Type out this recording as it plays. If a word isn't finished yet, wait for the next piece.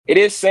It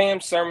is Sam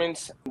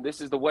Sermons.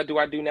 This is the What Do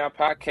I Do Now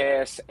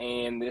podcast,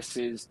 and this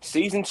is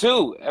season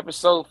 2,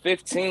 episode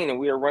 15, and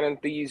we are running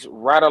these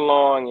right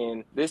along.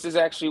 And this is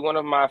actually one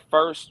of my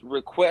first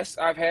requests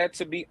I've had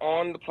to be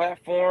on the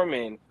platform,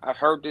 and I've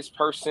heard this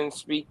person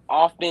speak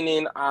often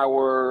in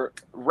our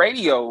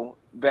radio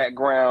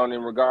background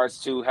in regards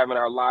to having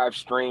our live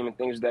stream and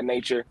things of that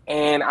nature.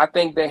 And I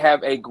think they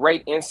have a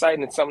great insight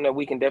and something that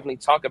we can definitely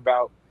talk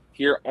about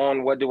here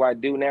on What Do I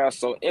Do Now.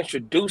 So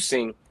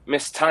introducing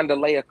Miss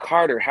Tondalea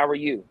Carter. How are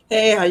you?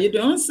 Hey, how you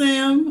doing,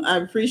 Sam? I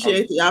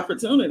appreciate the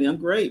opportunity. I'm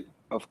great.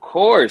 Of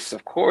course.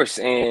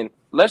 And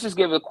let's just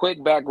give a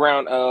quick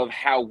background of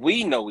how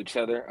we know each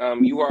other.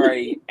 You are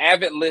an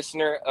avid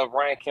listener of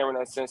Ryan Cameron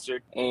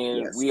Uncensored, and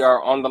Yes. we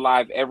are on the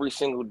live every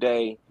single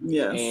day.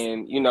 Yes.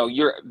 And,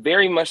 you're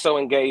very much so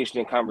engaged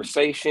in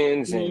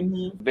conversations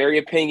and very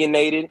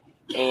opinionated.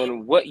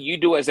 And what you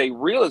do as a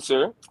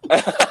realtor,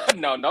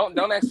 no,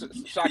 don't act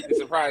shocked and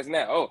surprised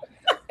now. Oh,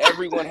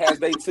 everyone has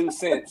their 2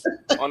 cents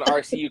on the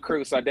RCU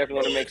crew, so I definitely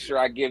want to make sure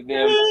I give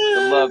them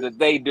the love that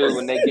they do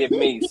when they give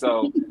me.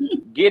 So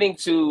getting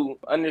to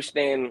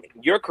understand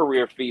your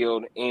career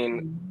field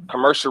in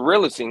commercial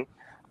realty,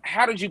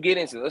 how did you get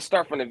into it? Let's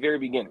start from the very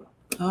beginning.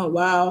 Oh,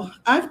 wow.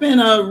 I've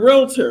been a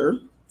realtor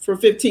for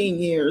 15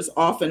 years,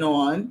 off and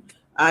on.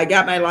 I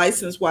got my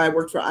license while I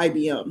worked for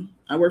IBM.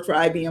 I worked for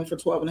IBM for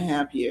 12 and a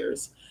half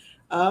years.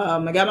 I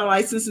got my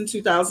license in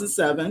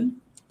 2007.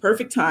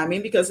 Perfect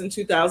timing, because in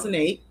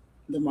 2008,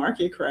 the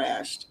market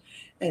crashed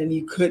and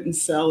you couldn't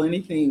sell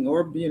anything,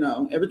 or,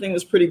 everything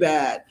was pretty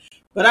bad.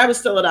 But I was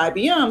still at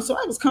IBM, so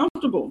I was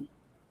comfortable.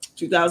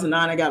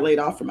 2009, I got laid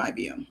off from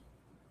IBM.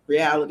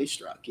 Reality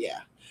struck,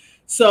 yeah.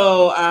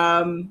 So,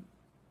 I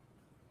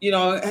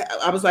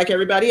was like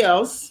everybody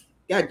else,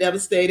 got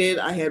devastated.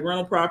 I had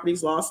rental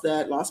properties, lost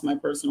my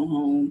personal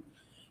home.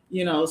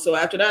 So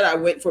after that, I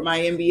went for my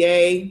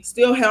MBA,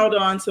 still held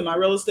on to my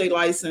real estate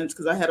license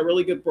because I had a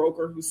really good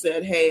broker who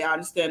said, hey, I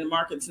understand the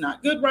market's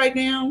not good right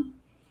now.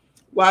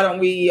 Why don't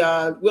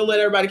we'll let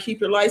everybody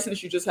keep your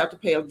license. You just have to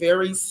pay a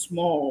very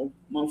small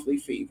monthly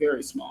fee,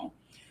 very small.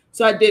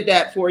 So I did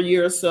that for a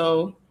year or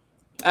so.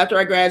 After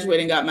I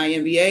graduated and got my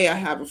MBA, I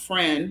have a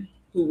friend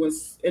who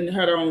was had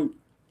her own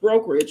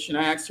brokerage, and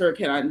I asked her,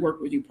 can I work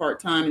with you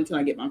part-time until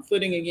I get my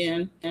footing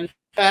again? And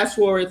fast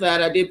forward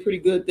that, I did pretty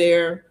good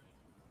there.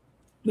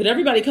 But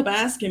everybody kept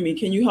asking me,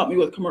 can you help me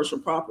with commercial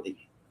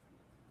property?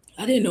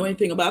 I didn't know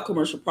anything about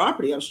commercial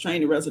property. I was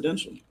trained in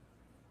residential.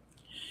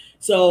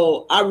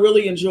 So I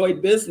really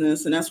enjoyed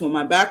business, and that's what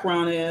my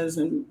background is,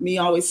 and me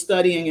always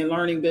studying and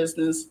learning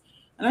business.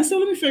 And I said,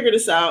 let me figure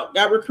this out.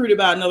 Got recruited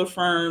by another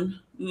firm,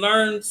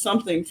 learned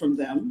something from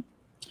them,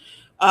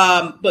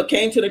 but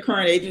came to the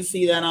current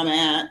agency that I'm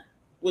at,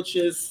 which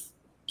is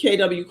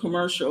KW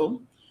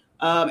Commercial,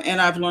 and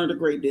I've learned a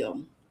great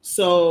deal.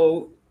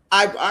 So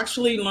I've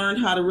actually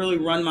learned how to really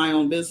run my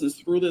own business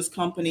through this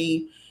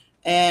company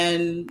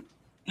and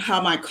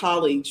how my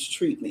colleagues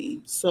treat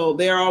me. So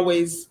they're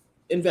always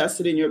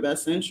invested in your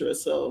best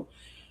interest. So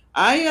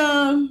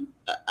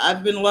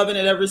I've been loving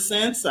it ever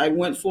since. I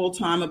went full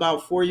time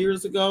about 4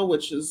 years ago,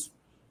 which is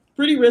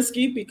pretty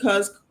risky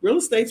because real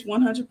estate's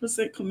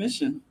 100%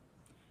 commission,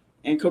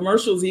 and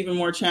commercial is even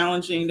more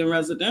challenging than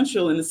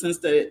residential in the sense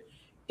that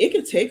it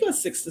could take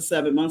us 6 to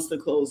 7 months to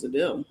close a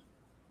deal.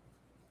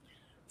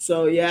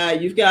 So yeah,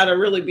 you've got to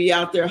really be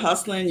out there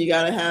hustling. You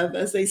got to have,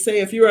 as they say,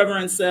 if you're ever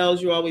in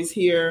sales, you always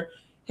hear,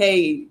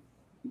 hey,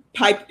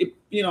 pack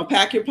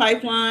your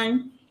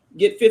pipeline,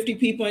 get 50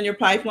 people in your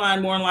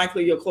pipeline. More than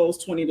likely, you'll close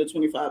 20 to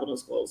 25 of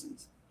those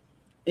closings.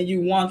 And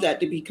you want that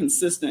to be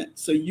consistent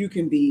so you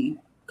can be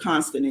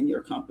constant in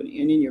your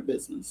company and in your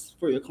business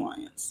for your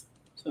clients.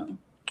 So,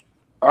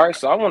 all right.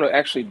 So I want to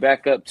actually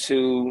back up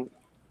to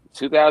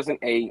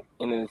 2008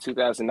 and then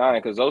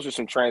 2009, because those are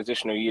some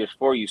transitional years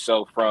for you.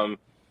 So from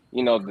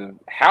the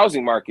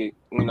housing market,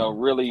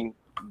 really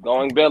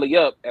going belly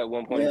up at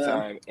one point in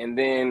time. And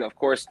then, of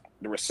course,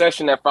 the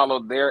recession that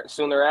followed there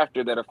soon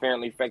thereafter that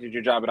apparently affected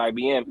your job at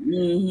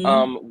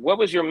IBM. What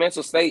was your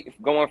mental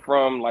state going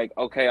from like,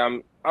 okay,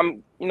 I'm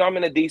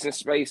in a decent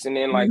space, and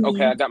then like,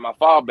 okay, I got my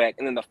fallback,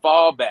 and then the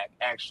fallback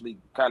actually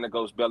kind of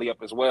goes belly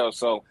up as well.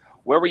 So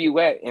where were you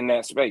at in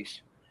that space?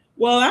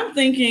 Well, I'm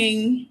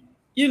thinking,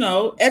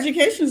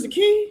 education is the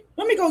key.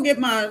 Let me go get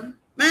my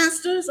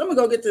master's. I'm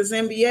gonna go get this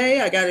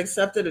MBA. I got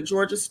accepted to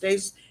Georgia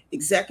State's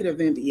executive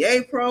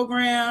MBA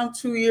program,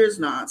 2 years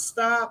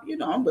nonstop.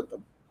 I'm with the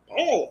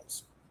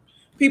balls.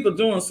 People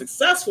doing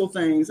successful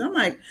things. I'm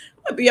like, I'm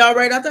gonna be all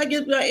right after I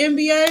get the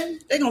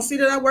MBA. They're gonna see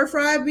that I work for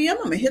IBM.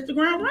 I'm gonna hit the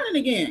ground running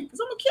again because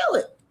I'm gonna kill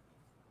it.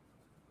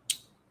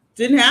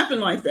 Didn't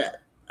happen like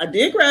that. I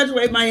did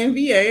graduate my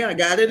MBA. I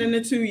got it in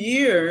the 2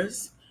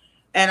 years.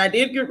 And I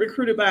did get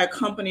recruited by a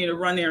company to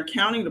run their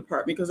accounting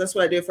department, because that's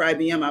what I did for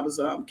IBM. I was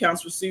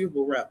accounts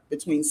receivable rep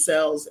between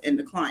sales and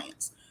the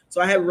clients.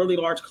 So I had really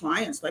large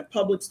clients like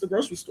Publix, the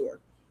grocery store,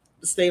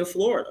 the state of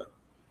Florida.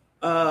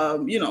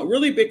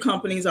 Really big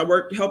companies. I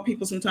help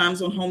people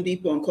sometimes on Home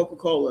Depot and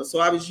Coca-Cola. So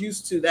I was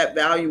used to that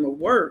volume of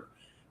work.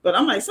 But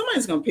I'm like,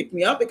 somebody's going to pick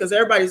me up because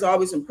everybody's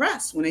always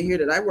impressed when they hear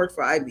that I work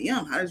for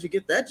IBM. How did you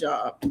get that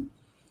job?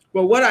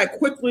 But what I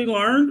quickly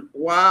learned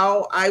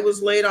while I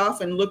was laid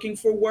off and looking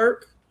for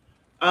work,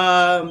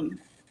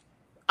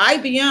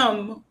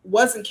 IBM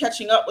wasn't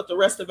catching up with the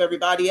rest of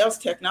everybody else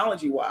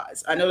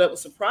technology-wise. I know that would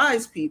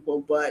surprise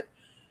people, but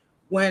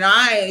when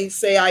I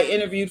say I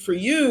interviewed for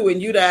you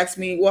and you'd ask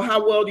me, well,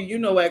 how well do you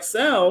know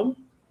Excel?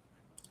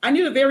 I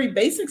knew the very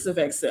basics of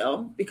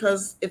Excel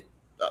because if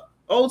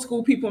old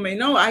school people may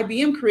know,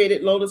 IBM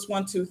created Lotus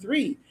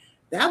 1-2-3.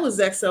 That was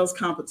Excel's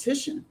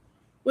competition.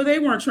 Well, they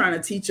weren't trying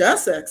to teach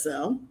us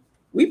Excel.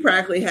 We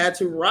practically had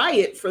to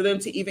write for them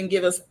to even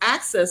give us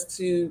access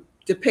to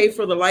pay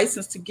for the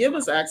license to give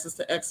us access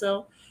to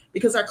Excel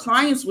because our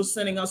clients were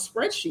sending us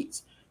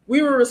spreadsheets.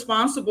 We were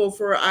responsible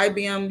for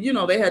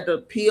IBM, they had the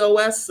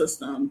POS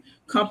system.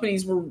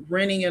 Companies were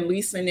renting and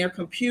leasing their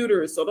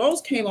computers. So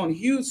those came on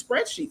huge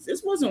spreadsheets.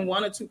 This wasn't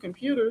 1 or 2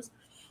 computers.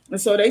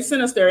 And so they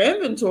sent us their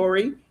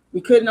inventory.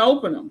 We couldn't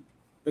open them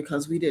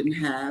because we didn't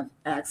have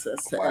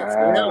access to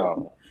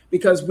Excel.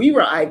 Because we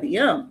were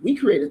IBM. We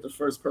created the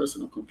first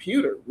personal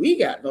computer. We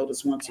got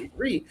Lotus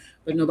 1-2-3,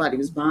 but nobody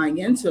was buying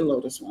into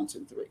Lotus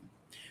 1-2-3.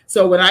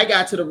 So when I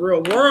got to the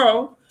real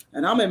world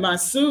and I'm in my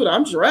suit,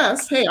 I'm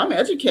dressed. Hey, I'm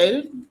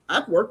educated.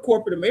 I've worked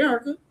corporate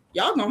America.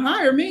 Y'all gonna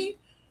hire me.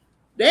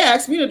 They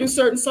asked me to do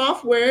certain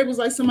software. It was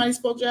like somebody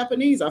spoke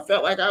Japanese. I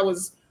felt like I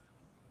was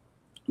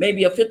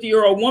maybe a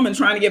 50-year-old woman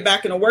trying to get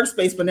back in a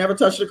workspace, but never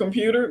touched a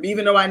computer.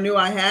 Even though I knew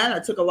I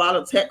took a lot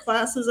of tech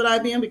classes at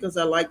IBM because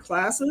I like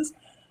classes,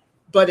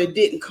 but it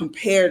didn't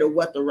compare to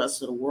what the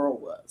rest of the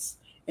world was.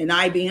 And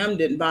IBM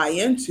didn't buy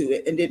into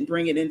it and didn't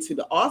bring it into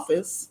the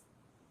office.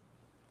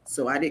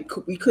 So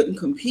we couldn't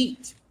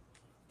compete.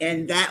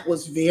 And that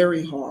was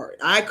very hard.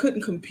 I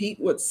couldn't compete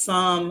with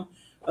some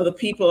of the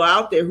people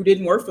out there who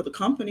didn't work for the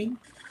company.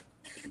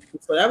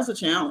 So that was a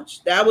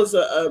challenge. That was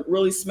a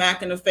really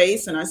smack in the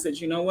face. And I said,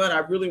 you know what? I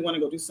really want to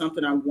go do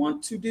something I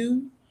want to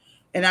do.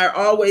 And I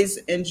always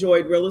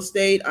enjoyed real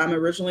estate. I'm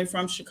originally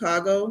from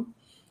Chicago.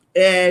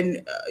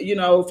 And,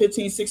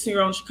 15,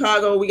 16-year-old in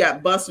Chicago, we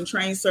got bus and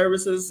train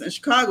services. In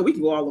Chicago, we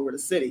can go all over the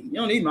city. You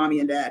don't need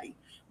mommy and daddy.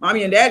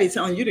 Mommy and daddy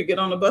telling you to get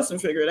on the bus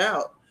and figure it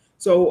out.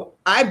 So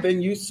I've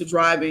been used to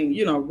driving,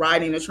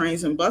 riding the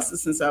trains and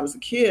buses since I was a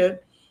kid.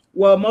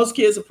 Well, most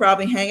kids are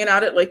probably hanging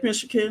out at Lake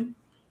Michigan.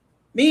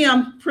 Me,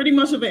 I'm pretty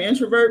much of an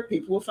introvert.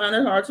 People will find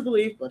it hard to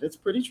believe, but it's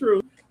pretty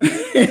true.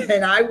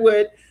 And I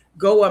would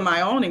go on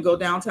my own and go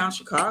downtown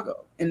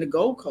Chicago and the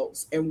Gold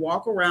Coast and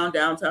walk around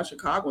downtown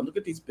Chicago and look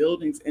at these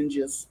buildings and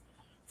just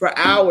for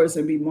hours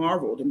and be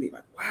marveled and be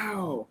like,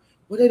 wow,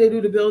 what did they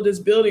do to build this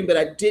building? But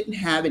I didn't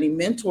have any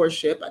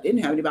mentorship. I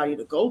didn't have anybody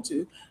to go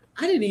to.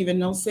 I didn't even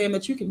know, Sam,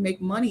 that you can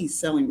make money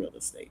selling real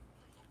estate.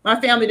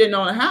 My family didn't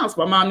own a house.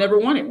 My mom never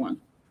wanted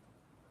one.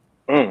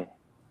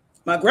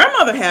 My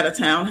grandmother had a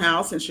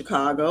townhouse in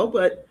Chicago,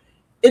 but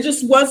it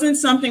just wasn't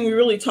something we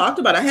really talked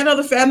about. I had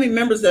other family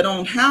members that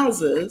owned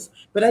houses,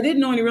 but I didn't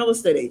know any real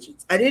estate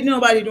agents. I didn't know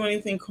anybody doing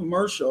anything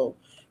commercial.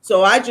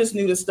 So I just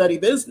knew to study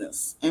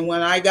business. And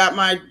when I got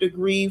my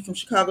degree from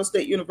Chicago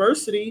State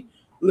University,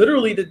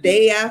 literally the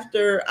day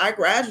after I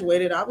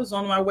graduated, I was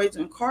on my way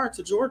in a car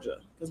to Georgia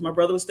because my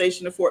brother was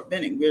stationed at Fort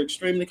Benning. We were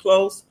extremely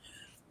close.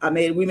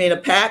 We made a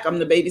pact. I'm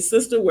the baby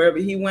sister. Wherever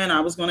he went,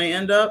 I was going to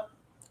end up.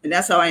 And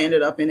that's how I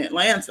ended up in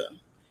Atlanta.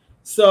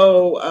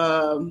 So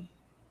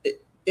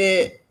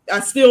I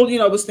still,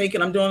 was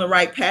thinking I'm doing the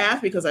right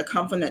path because I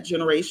come from that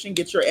generation.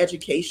 Get your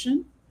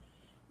education.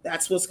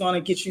 That's what's going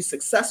to get you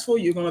successful.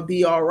 You're going to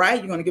be all right.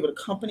 You're going to give it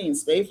a company and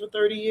stay for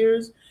 30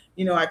 years.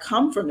 I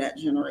come from that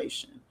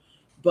generation.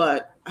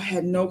 But I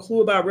had no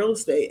clue about real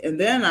estate. And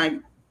then I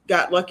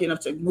got lucky enough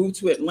to move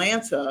to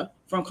Atlanta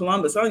from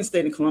Columbus. I only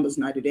stayed in Columbus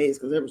 90 days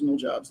because there was no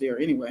jobs there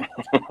anyway.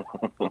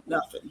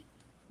 Nothing.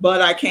 But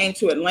I came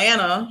to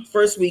Atlanta.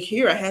 First week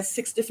here, I had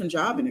 6 different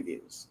job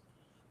interviews.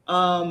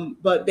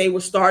 But they were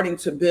starting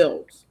to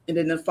build. And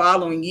then the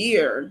following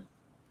year,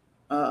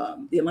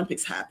 the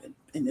Olympics happened.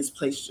 And this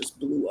place just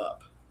blew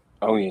up.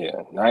 Oh, yeah.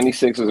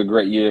 96 was a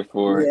great year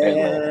for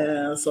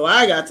Atlanta. Yeah, so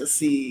I got to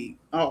see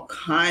all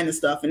kind of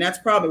stuff. And that's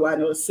probably why I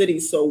know the city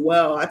so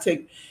well.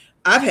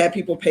 I've had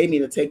people pay me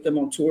to take them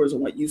on tours of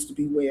what used to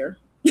be where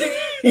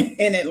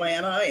in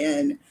Atlanta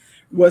and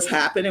what's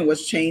happening,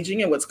 what's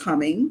changing, and what's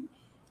coming.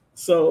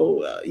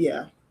 So,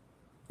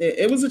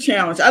 it was a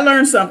challenge. I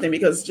learned something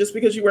because just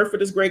because you work for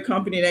this great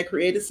company that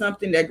created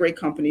something, that great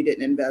company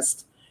didn't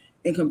invest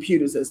in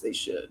computers as they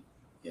should.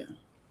 Yeah.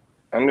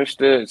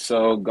 Understood.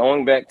 So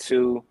going back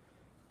to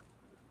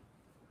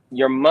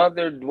your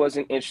mother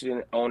wasn't interested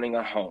in owning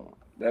a home.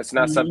 That's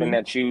not something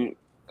that you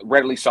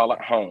readily saw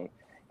at home.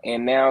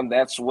 And now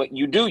that's what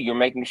you do. You're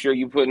making sure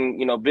you're putting,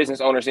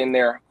 business owners in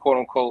their quote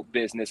unquote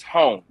business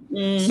home.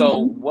 So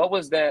what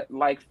was that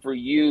like for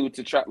you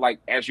to try, like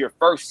as your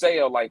first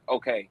sale, like,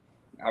 okay,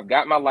 I've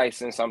got my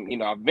license.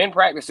 I've been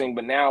practicing,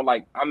 but now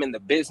like I'm in the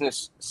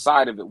business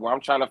side of it where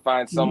I'm trying to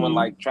find someone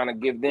like trying to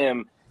give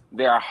them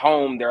their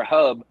home, their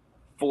hub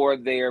for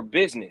their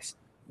business.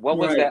 What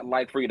was Right. that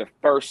like for you the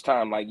first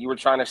time? Like you were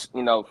trying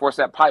to, force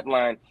that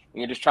pipeline and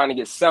you're just trying to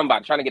get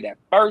somebody, trying to get that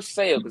first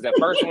sale because that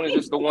first one is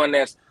just the one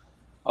that's,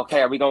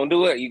 okay, are we going to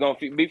do it? Are you going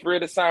to be free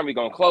to sign? Are we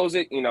going to close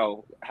it?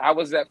 How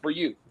was that for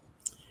you?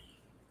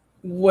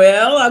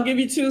 Well, I'll give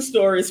you two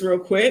stories real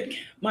quick.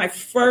 My Okay.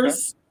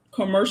 first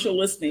commercial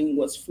listing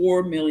was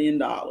 $4 million.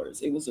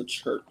 It was a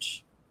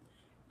church.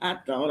 I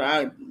thought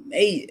I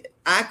made it.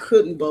 I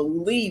couldn't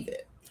believe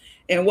it.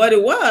 And what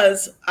it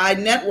was, I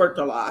networked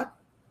a lot.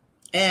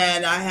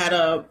 And I had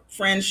a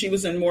friend, she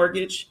was in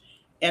mortgage,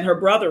 and her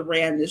brother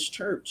ran this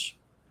church.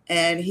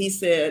 And he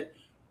said,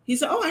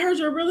 oh, I heard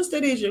you're a real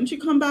estate agent. Won't you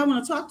come by? I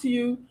want to talk to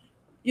you.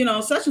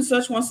 Such and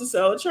such wants to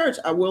sell a church.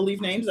 I will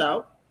leave names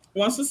out.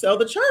 Wants to sell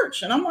the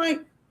church. And I'm like,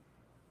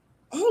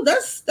 oh,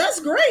 that's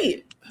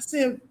great. I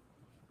said,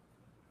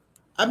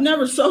 I've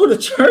never sold a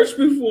church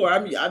before.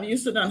 I've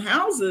used to done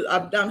houses.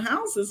 I've done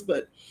houses,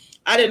 but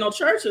I didn't know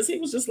churches. He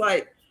was just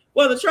like,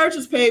 well, the church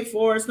is paid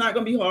for. It's not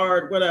going to be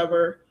hard,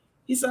 whatever.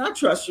 He said, I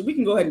trust you. We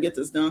can go ahead and get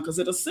this done because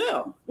it'll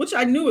sell, which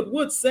I knew it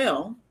would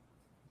sell.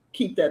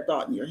 Keep that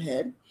thought in your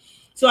head.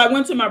 So I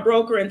went to my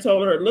broker and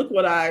told her, look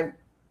what I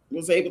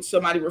was able to,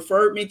 somebody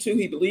referred me to.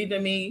 He believed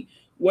in me.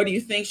 What do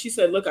you think? She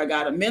said, look, I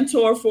got a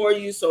mentor for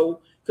you. So,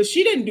 because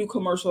she didn't do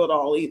commercial at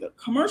all either.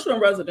 Commercial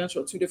and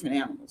residential are two different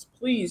animals.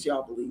 Please,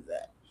 y'all believe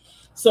that.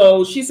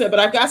 So she said, but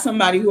I've got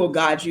somebody who will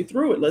guide you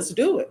through it. Let's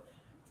do it.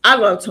 I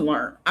love to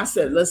learn. I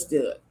said, let's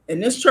do it.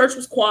 And this church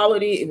was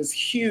quality. It was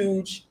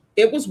huge.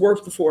 It was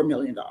worth the $4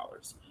 million.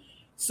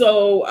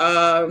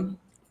 So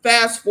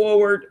fast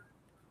forward,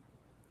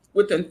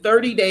 within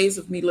 30 days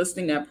of me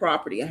listing that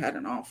property, I had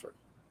an offer.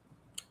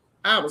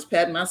 I was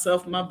patting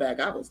myself on my back.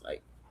 I was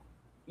like,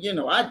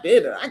 I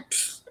did it. I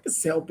could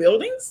sell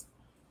buildings.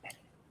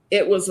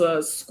 It was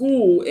a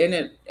school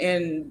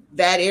in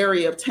that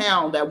area of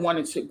town that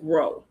wanted to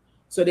grow.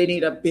 So they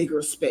need a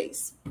bigger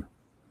space.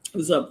 It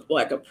was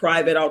like a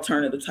private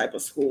alternative type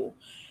of school.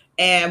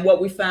 And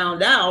what we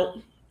found out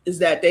is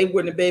that they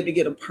wouldn't be able to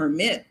get a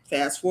permit,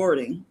 fast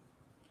forwarding.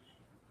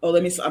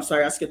 I'm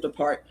sorry, I skipped a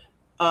part.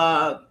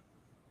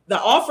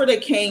 The offer they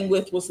came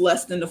with was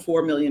less than the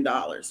 $4 million,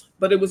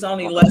 but it was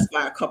only less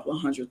by a couple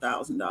of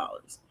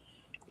 $100,000.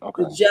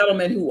 Okay. The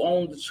gentleman who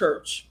owned the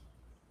church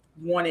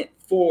wanted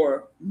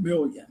 $4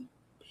 million,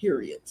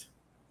 period.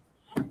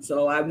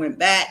 So I went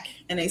back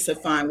and they said,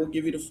 fine, we'll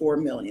give you the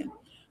 $4 million.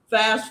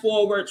 Fast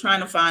forward,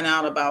 trying to find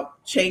out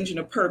about changing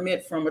a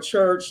permit from a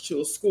church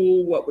to a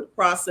school. What would the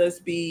process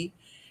be?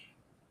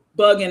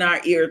 Bug in our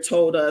ear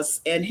told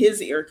us, and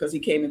his ear, because he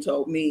came and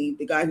told me,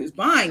 the guy who's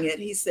buying it,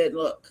 he said,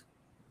 look,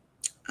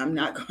 I'm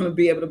not going to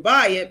be able to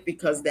buy it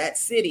because that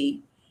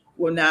city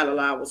will not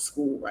allow a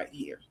school right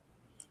here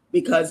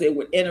because it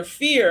would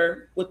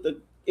interfere with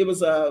it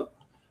was a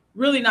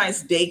really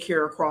nice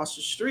daycare across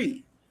the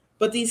street,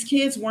 but these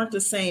kids weren't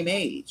the same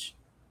age.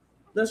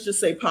 Let's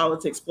just say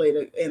politics played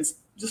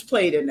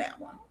in that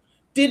one.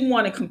 Didn't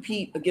want to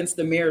compete against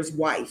the mayor's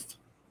wife.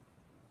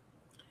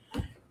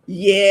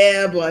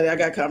 Yeah, boy, I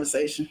got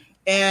conversation.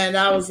 And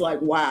I was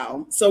like,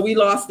 wow. So we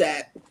lost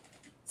that.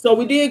 So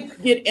we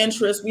did get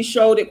interest. We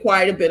showed it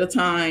quite a bit of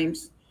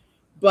times,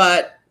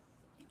 but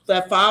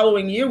that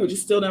following year, we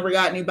just still never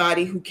got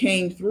anybody who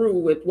came through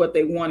with what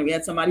they wanted. We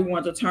had somebody who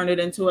wanted to turn it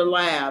into a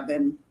lab,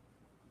 and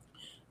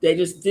they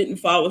just didn't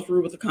follow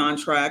through with the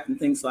contract and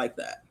things like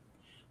that.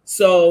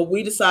 So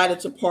we decided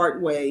to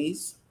part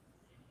ways.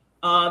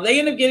 They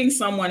ended up getting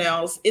someone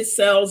else. It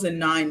sells in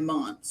 9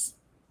 months.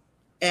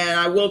 And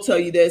I will tell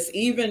you this,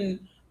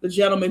 even the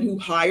gentleman who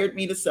hired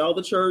me to sell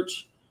the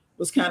church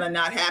was kind of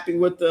not happy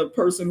with the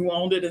person who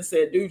owned it and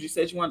said, dude, you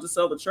said you wanted to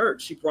sell the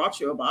church. She brought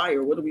you a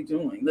buyer. What are we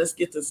doing? Let's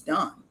get this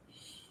done.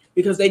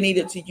 Because they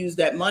needed to use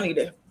that money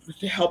to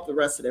help the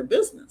rest of their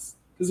business.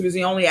 Because it was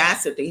the only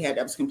asset they had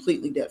that was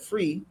completely debt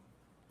free.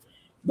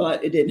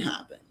 But it didn't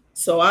happen.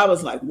 So I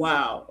was like,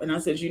 wow. And I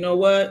said, you know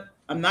what?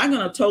 I'm not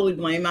going to totally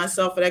blame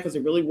myself for that because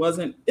it really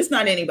wasn't. It's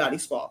not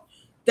anybody's fault.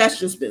 That's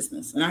just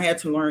business. And I had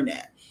to learn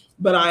that.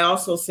 But I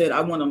also said,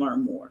 I want to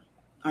learn more.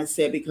 I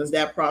said, because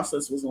that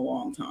process was a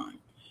long time.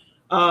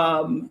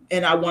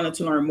 And I wanted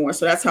to learn more.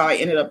 So that's how I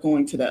ended up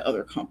going to that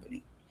other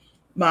company.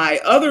 My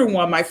other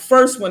one, my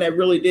first one that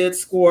really did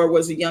score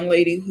was a young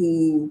lady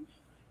who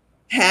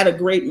had a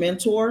great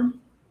mentor,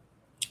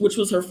 which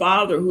was her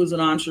father, who was an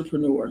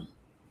entrepreneur.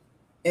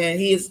 And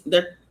his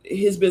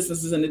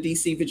business is in the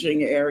DC,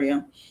 Virginia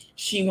area.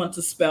 She went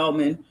to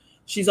Spelman.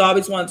 She's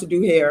always wanted to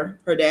do hair.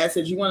 Her dad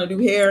said, you want to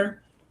do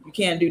hair? You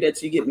can't do that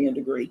till you get me a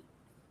degree.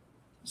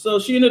 So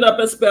she ended up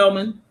at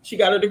Spelman. She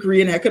got a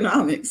degree in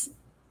economics.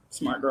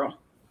 Smart girl.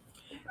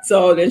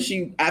 So then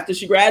after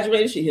she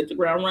graduated, she hit the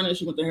ground running.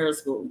 She went to hair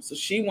school. So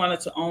she wanted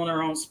to own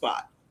her own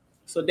spot.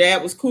 So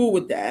dad was cool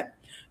with that.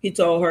 He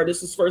told her,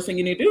 this is the first thing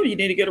you need to do. You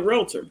need to get a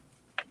realtor.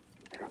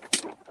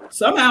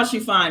 Somehow she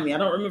found me. I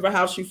don't remember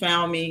how she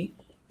found me.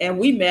 And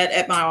we met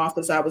at my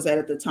office I was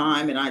at the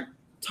time. And I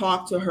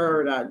talked to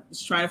her and I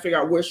was trying to figure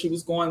out where she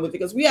was going with it.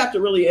 Because we have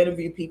to really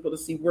interview people to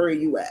see where are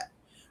you at.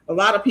 A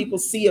lot of people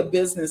see a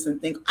business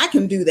and think, I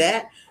can do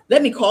that.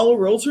 Let me call a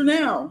realtor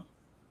now.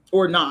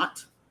 Or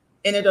not.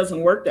 And it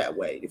doesn't work that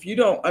way. If you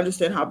don't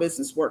understand how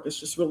business works, it's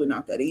just really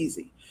not that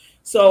easy.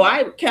 So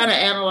I kind of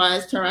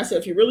analyzed her. I said,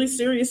 if you're really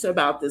serious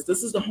about this,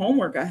 this is the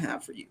homework I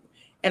have for you.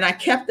 And I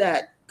kept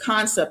that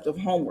concept of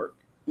homework.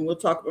 And we'll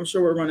talk, I'm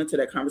sure we'll run into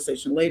that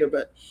conversation later,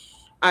 but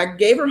I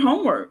gave her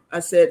homework. I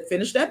said,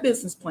 finish that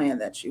business plan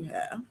that you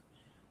have.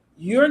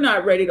 You're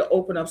not ready to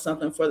open up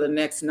something for the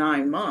next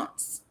 9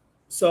 months.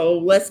 So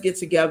let's get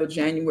together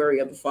January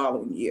of the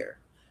following year.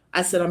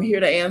 I said, I'm here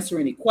to answer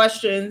any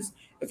questions.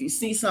 If you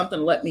see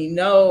something, let me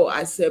know.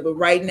 I said, but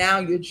right now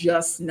you're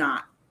just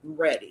not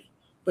ready,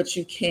 but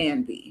you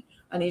can be.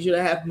 I need you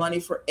to have money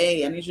for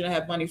A. I need you to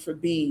have money for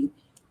B.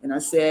 And I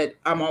said,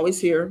 I'm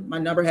always here. My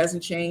number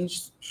hasn't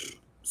changed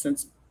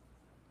since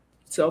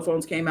cell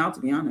phones came out, to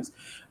be honest.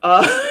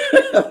 I've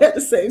had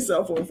the same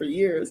cell phone for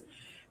years.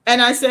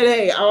 And I said,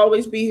 hey, I'll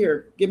always be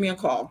here. Give me a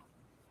call.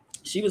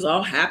 She was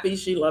all happy.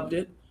 She loved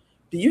it.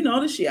 Do you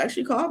notice she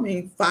actually called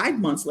me 5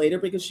 months later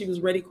because she was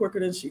ready quicker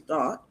than she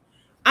thought?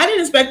 I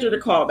didn't expect her to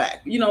call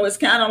back. You know, it's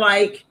kind of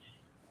like,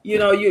 you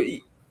know,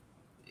 you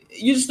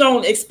just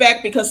don't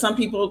expect, because some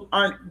people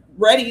aren't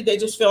ready. They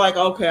just feel like,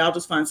 okay, I'll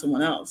just find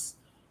someone else.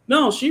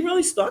 No, she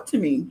really stuck to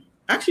me.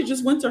 Actually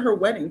just went to her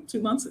wedding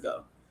 2 months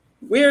ago.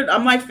 Weird.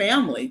 I'm like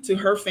family to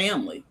her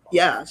family.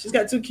 Yeah, she's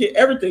got 2 kids,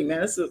 everything,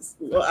 man.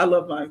 I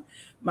love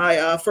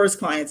my first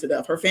client to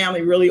death. Her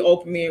family really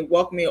welcomed me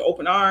with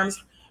open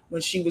arms.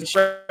 When she was,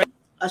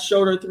 I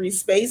showed her 3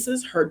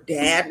 spaces. Her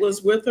dad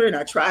was with her, and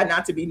I tried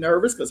not to be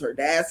nervous because her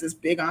dad's this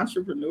big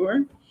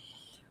entrepreneur.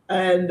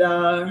 And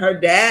her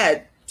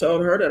dad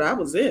told her that I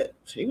was it.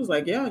 She was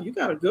like, yeah, you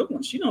got a good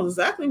one. She knows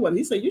exactly what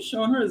he said. You're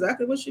showing her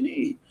exactly what she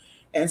needs.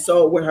 And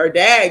so with her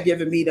dad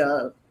giving me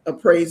the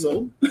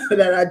appraisal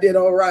that I did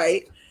all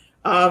right,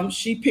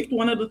 she picked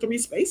one of the 3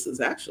 spaces,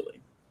 actually.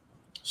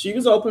 She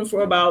was open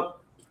for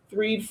about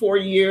 3 to 4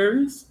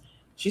 years.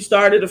 She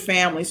started a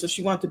family, so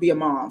she wanted to be a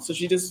mom. So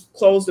she just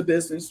closed the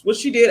business, which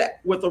she did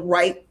with the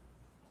right,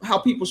 how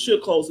people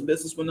should close the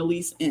business when the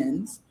lease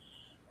ends.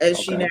 As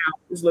she now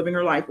is living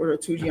her life with her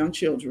 2 young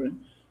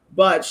children.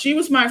 But she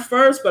was my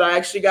first, but I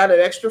actually got an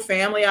extra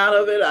family out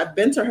of it. I've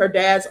been to her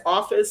dad's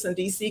office in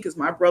DC because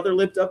my brother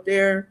lived up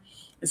there.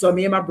 And so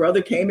me and my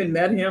brother came and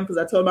met him because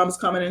I told him I was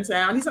coming in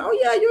town. He said, oh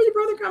yeah, you and your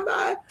brother come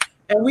by.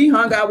 And we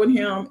hung out with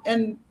him.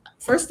 And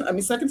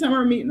second time I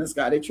was meeting this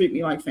guy, they treat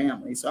me like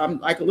family. So I'm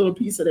like a little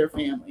piece of their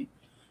family.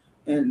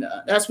 And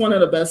that's one of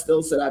the best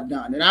deals that I've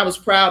done. And I was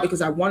proud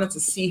because I wanted to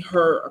see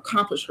her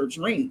accomplish her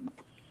dream.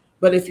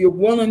 But if you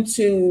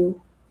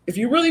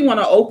really want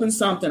to open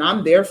something,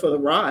 I'm there for the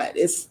ride.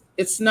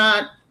 It's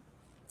not,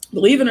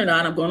 believe it or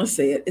not, I'm going to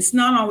say it. It's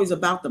not always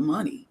about the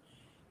money.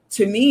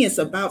 To me, it's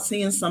about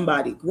seeing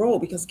somebody grow,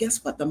 because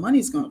guess what? The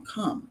money's going to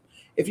come.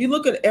 If you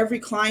look at every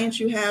client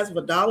you have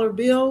with a dollar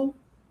bill,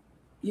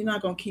 you're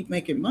not going to keep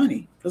making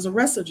money because the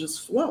rest will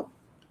just flow.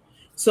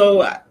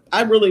 So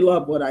I really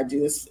love what I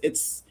do.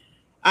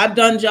 I've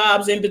done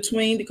jobs in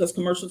between because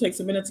commercial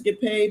takes a minute to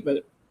get paid,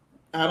 but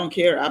I don't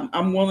care.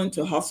 I'm willing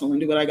to hustle and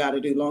do what I got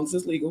to do, as long as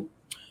it's legal,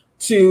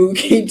 to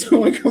keep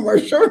doing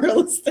commercial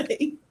real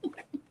estate.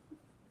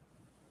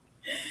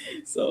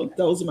 So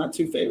those are my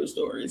 2 favorite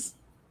stories.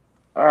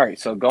 All right.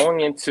 So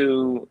going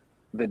into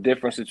the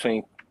difference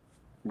between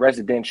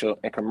residential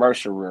and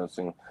commercial real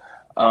estate,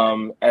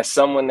 as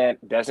someone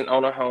that doesn't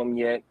own a home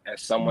yet,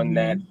 as someone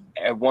that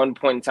at one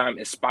point in time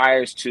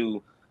aspires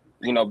to,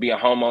 be a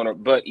homeowner,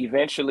 but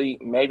eventually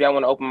maybe I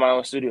want to open my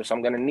own studio. So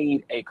I'm going to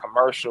need a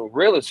commercial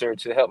realtor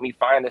to help me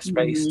find a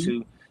space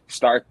to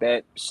start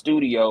that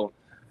studio.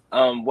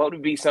 What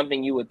would be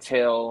something you would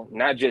tell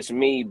not just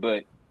me,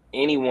 but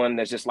anyone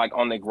that's just like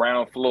on the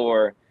ground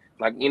floor?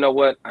 Like, you know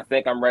what? I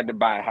think I'm ready to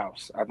buy a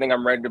house. I think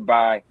I'm ready to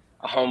buy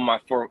a home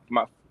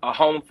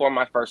for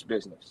my first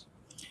business.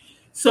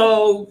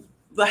 So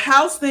the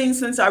house thing,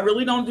 since I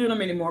really don't do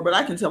them anymore, but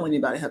I can tell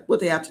anybody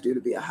what they have to do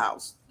to be a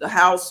house. The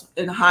house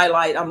in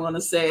highlight, I'm going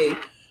to say,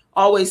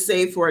 always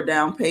save for a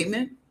down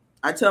payment.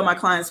 I tell my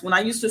clients, when I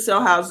used to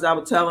sell houses, I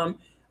would tell them,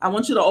 I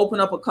want you to open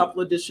up a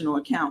couple additional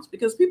accounts,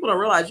 because people don't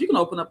realize you can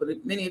open up as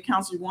many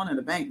accounts as you want in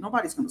a bank.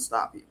 Nobody's going to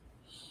stop you.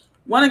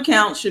 One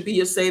account should be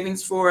your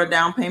savings for a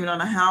down payment on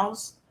a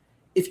house.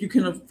 If you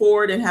can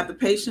afford and have the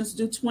patience,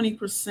 do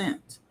 20%.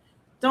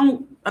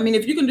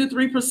 If you can do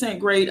 3%,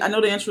 great. I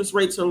know the interest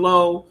rates are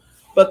low,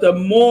 but the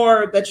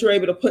more that you're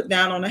able to put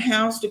down on a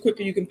house, the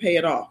quicker you can pay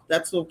it off.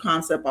 That's the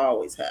concept I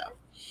always have.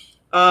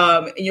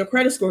 And your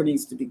credit score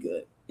needs to be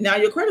good. Now,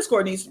 your credit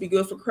score needs to be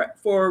good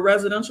for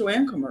residential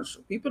and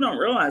commercial. People don't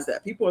realize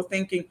that. People are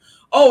thinking,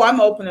 oh, I'm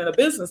opening a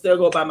business, they'll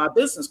go by my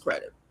business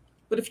credit.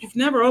 But if you've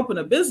never opened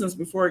a business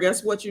before,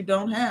 guess what you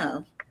don't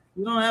have?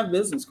 You don't have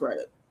business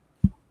credit.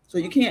 So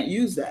you can't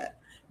use that.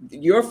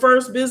 Your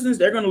first business,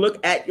 they're going to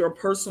look at your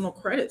personal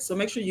credit. So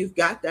make sure you've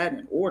got that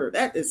in order.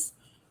 That is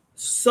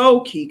so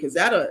key, because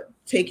that'll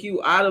take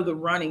you out of the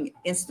running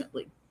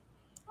instantly.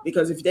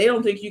 Because if they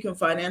don't think you can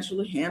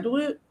financially handle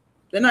it,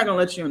 they're not going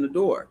to let you in the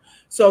door.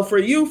 So for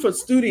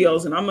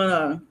studios, and I'm going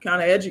to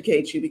kind of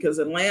educate you, because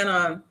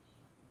Atlanta,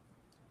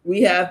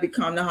 We have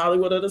become the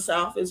Hollywood of the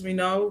South, as we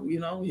know.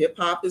 Hip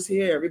hop is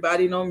here.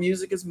 Everybody know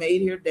music is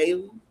made here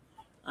daily.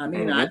 I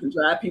mean, I can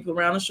drive people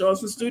around and show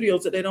us some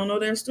studios that they don't know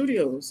they're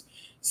studios.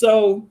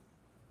 So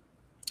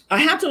I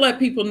have to let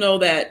people know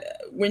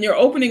that when you're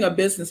opening a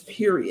business,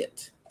 period,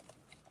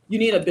 you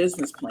need a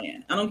business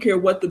plan. I don't care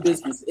what the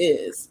business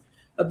is.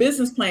 A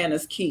business plan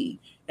is key.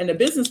 And the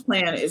business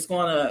plan is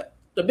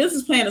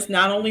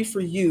not only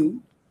for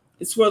you,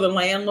 it's for the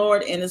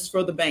landlord and it's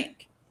for the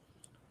bank.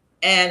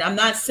 And I'm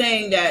not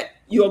saying that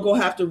you'll go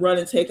have to run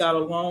and take out a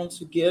loan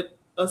to get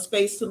a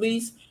space to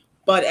lease.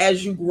 But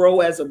as you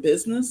grow as a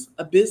business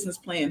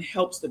plan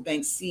helps the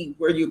bank see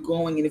where you're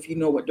going and if you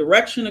know what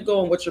direction to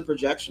go and what your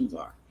projections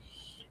are.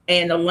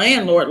 And the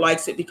landlord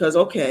likes it because,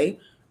 okay,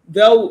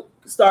 they'll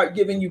start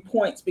giving you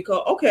points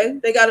because, okay,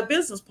 they got a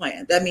business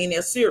plan. That means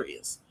they're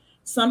serious.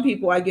 Some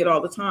people I get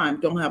all the time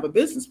don't have a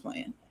business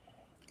plan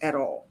at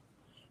all.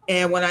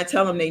 And when I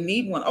tell them they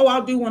need one,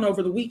 I'll do one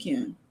over the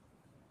weekend.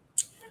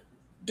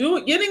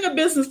 Getting a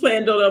business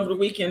plan done over the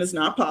weekend is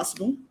not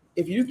possible.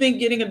 If you think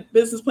getting a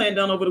business plan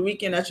done over the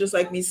weekend, that's just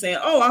like me saying,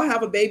 I'll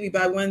have a baby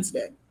by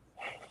Wednesday.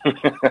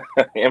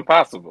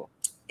 Impossible.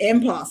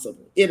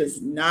 It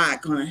is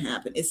not going to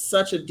happen. It's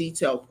such a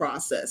detailed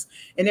process.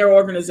 And there are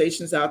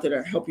organizations out there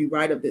that help you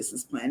write a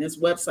business plan. There's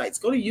websites.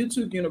 Go to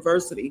YouTube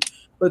University,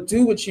 but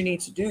do what you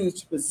need to do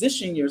to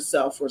position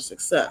yourself for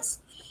success.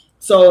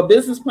 So a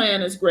business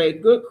plan is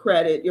great. Good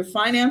credit. Your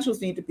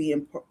financials need to be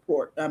in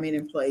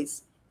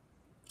place.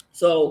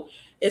 So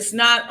it's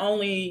not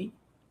only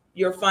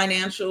your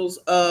financials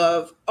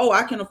of,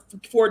 I can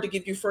afford to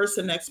give you first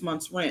and next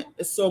month's rent.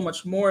 It's so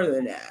much more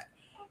than that.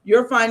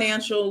 Your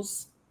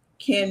financials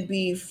can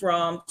be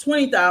from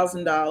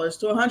 $20,000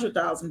 to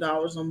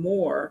 $100,000 or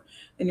more.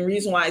 And the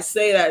reason why I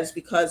say that is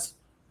because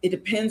it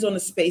depends on the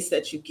space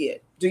that you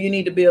get. Do you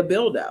need to be a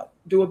build out?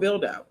 Do a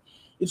build out.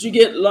 Did you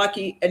get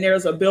lucky and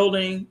there's a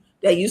building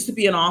that used to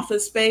be an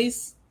office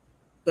space,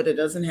 but it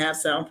doesn't have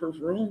soundproof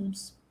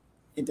rooms?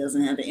 It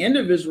doesn't have the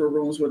individual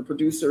rooms where the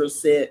producers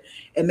sit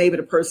and maybe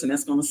the person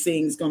that's going to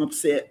sing is going to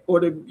sit,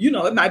 or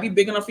it might be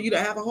big enough for you to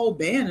have a whole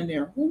band in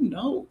there. Who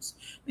knows?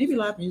 Maybe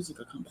live music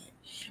will come back.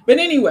 But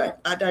anyway,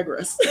 I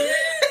digress.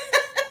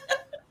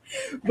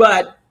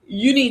 But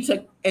you need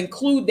to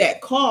include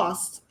that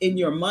cost in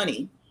your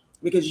money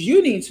because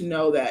you need to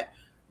know that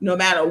no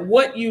matter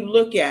what you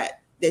look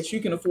at, that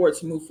you can afford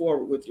to move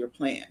forward with your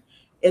plan.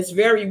 It's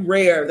very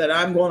rare that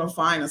I'm going to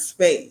find a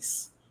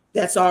space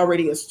that's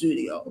already a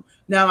studio.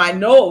 Now, I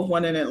know of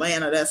one in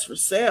Atlanta that's for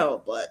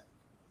sale, but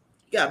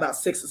you got about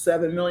 $6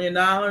 or $7 million.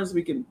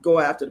 We can go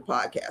after the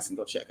podcast and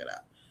go check it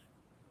out.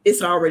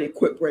 It's already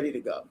equipped, ready to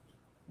go.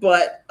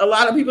 But a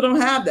lot of people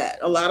don't have that.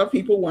 A lot of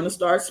people want to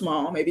start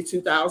small, maybe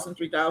 2,000,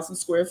 3,000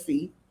 square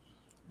feet,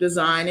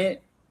 design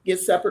it,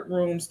 get separate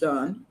rooms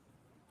done.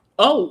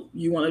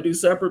 You want to do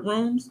separate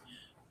rooms?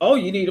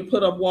 You need to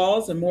put up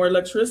walls and more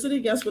electricity?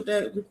 Guess what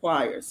that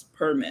requires?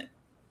 Permit.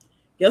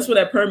 Guess what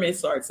that permit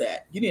starts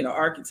at? You need an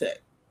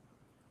architect.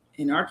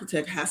 An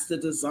architect has to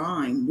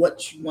design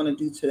what you want to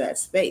do to that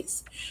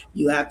space.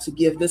 You have to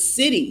give the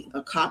city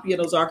a copy of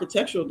those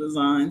architectural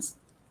designs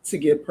to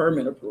get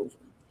permit approval.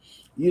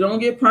 You don't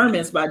get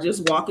permits by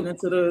just walking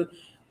into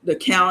the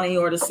county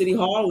or the city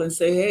hall and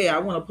say, hey, I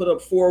want to put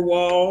up 4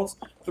 walls,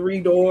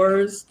 3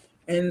 doors,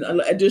 and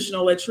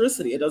additional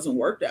electricity. It doesn't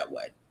work that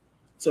way.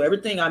 So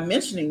everything I'm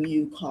mentioning to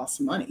you costs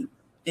money.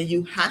 And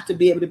you have to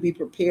be able to be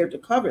prepared to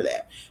cover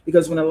that.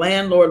 Because when a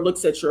landlord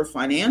looks at your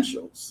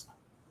financials,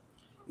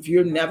 if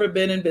you've never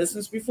been in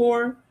business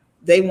before,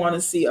 they want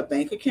to see a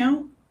bank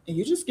account. And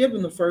you just give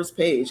them the first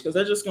page because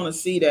they're just going to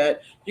see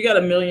that you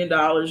got $1 million,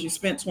 you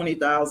spent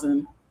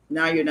 $20,000,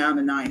 now you're down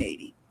to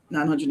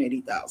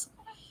 $980,000.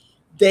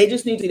 They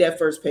just need to see that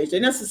first page.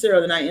 They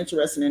necessarily not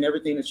interested in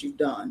everything that you've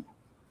done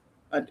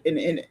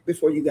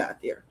before you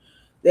got there.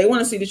 They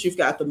want to see that you've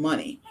got the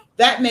money.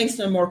 That makes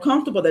them more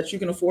comfortable that you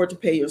can afford to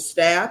pay your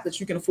staff, that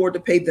you can afford to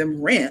pay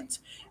them rent,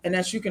 and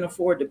that you can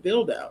afford to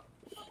build out.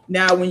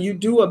 Now, when you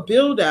do a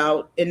build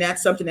out, and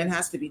that's something that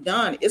has to be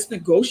done, it's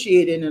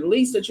negotiated in at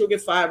least that you'll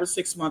get 5 or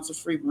 6 months of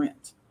free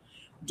rent.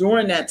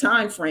 During that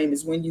time frame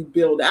is when you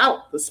build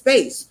out the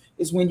space,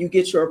 is when you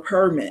get your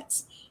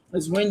permits,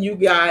 is when you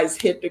guys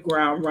hit the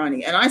ground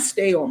running. And I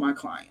stay on my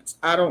clients.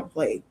 I don't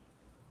play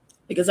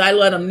because I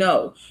let them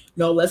know,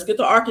 no, let's get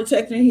the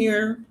architect in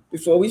here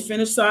before we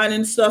finish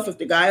signing stuff. It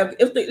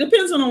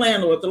depends on the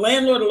landlord. If the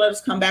landlord will let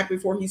us come back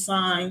before he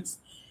signs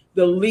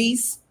the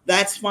lease,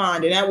 that's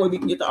fine. And that way we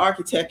can get the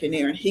architect in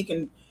there and he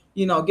can,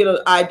 get an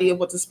idea of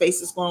what the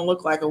space is going to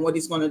look like and what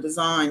he's going to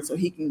design so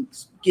he can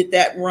get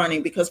that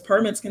running because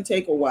permits can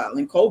take a while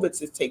and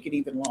COVID's is taking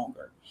even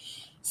longer.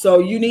 So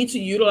you need to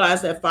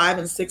utilize that 5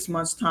 and 6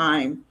 months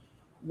time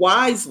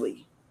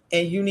wisely.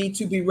 And you need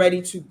to be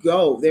ready to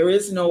go. There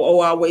is no,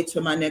 I'll wait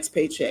till my next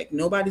paycheck.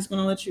 Nobody's going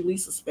to let you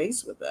lease a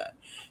space with that.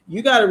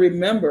 You got to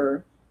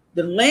remember,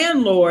 the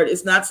landlord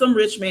is not some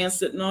rich man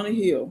sitting on a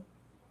hill.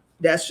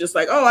 That's just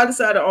like, I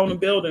decided to own a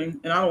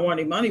building and I don't want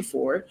any money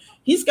for it.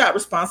 He's got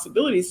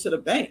responsibilities to the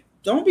bank.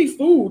 Don't be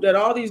fooled that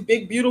all these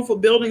big, beautiful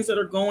buildings that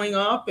are going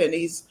up and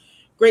these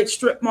great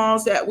strip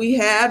malls that we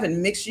have and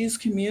mixed use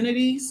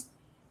communities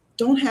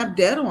don't have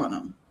debt on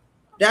them.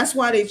 That's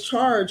why they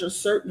charge a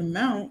certain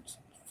amount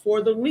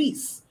for the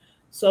lease.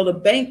 So the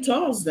bank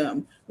tells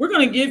them, we're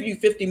going to give you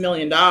 $50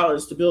 million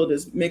to build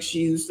this mixed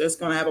use that's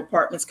going to have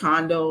apartments,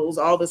 condos,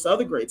 all this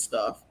other great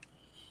stuff.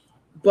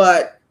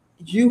 But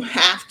you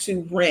have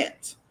to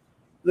rent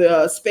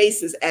the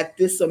spaces at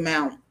this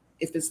amount,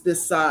 if it's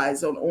this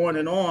size, on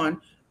and on,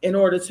 in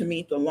order to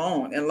meet the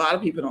loan. And a lot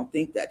of people don't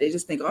think that. They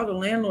just think, oh, the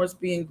landlord's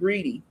being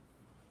greedy.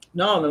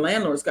 No, the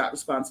landlord's got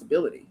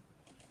responsibility.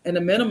 And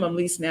the minimum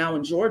lease now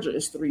in Georgia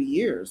is 3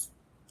 years.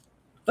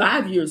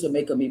 5 years will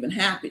make them even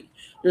happy.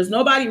 There's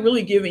nobody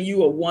really giving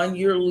you a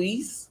 1-year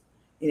lease.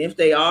 And if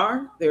they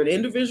are, they're an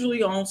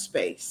individually owned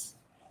space.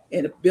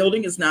 And the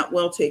building is not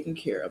well taken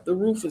care of. The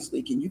roof is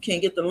leaking. You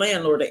can't get the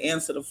landlord to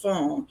answer the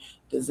phone.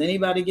 Does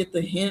anybody get the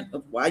hint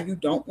of why you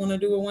don't want to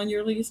do a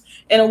 1-year lease?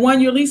 And a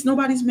 1-year lease,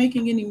 nobody's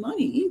making any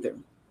money either.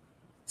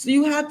 So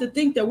you have to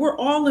think that we're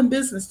all in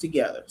business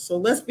together. So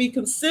let's be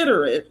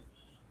considerate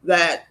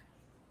that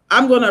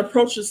I'm going to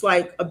approach this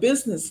like a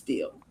business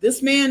deal.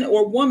 This man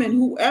or woman,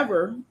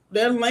 whoever,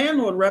 their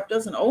landlord rep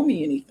doesn't owe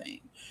me anything.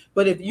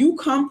 But if you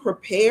come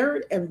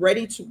prepared and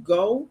ready to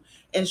go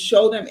and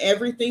show them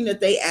everything that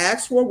they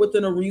ask for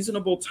within a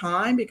reasonable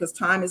time, because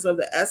time is of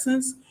the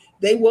essence,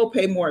 they will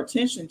pay more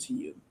attention to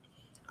you.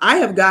 I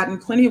have gotten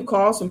plenty of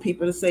calls from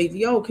people to say,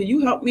 yo, can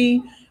you help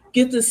me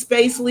get this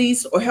space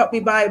lease or help me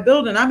buy a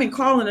building? I've been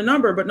calling a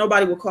number, but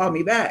nobody will call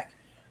me back.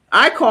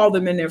 I call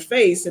them in their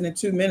face, and in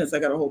 2 minutes, I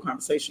got a whole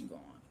conversation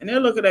going. And they're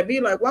looking at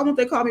me like, why won't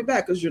they call me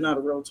back? Because you're not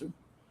a realtor.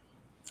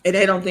 And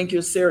they don't think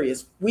you're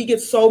serious. We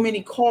get so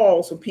many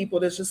calls from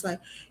people that's just like,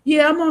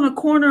 yeah, I'm on a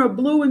corner of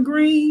Blue and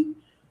Green.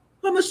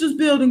 How much does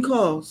building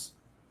cost?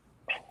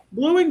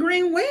 Blue and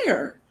Green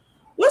where?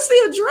 What's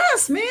the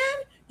address, man?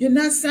 You're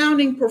not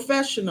sounding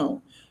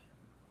professional.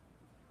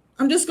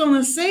 I'm just going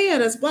to say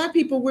it. As Black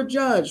people, we're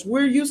judged.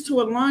 We're used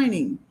to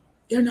aligning.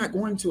 They're not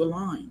going to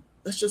align.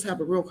 Let's just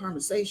have a real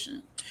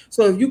conversation.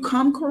 So if you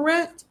come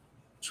correct,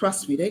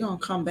 trust me, they're going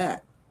to come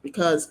back.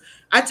 Because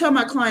I tell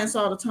my clients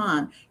all the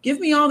time,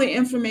 give me all the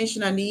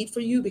information I need for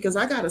you because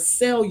I got to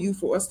sell you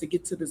for us to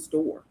get to this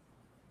door.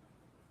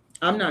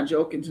 I'm not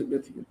joking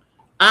with you.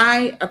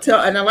 I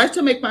like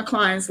to make my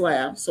clients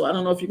laugh. So I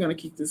don't know if you're going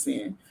to keep this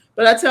in.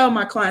 But I tell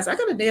my clients, I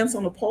got to dance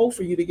on the pole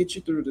for you to get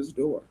you through this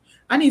door.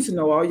 I need to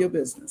know all your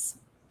business.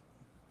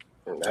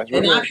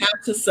 And I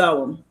have to sell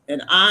them.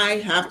 And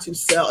I have to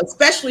sell,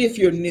 especially if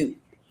you're new.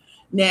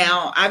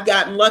 Now, I've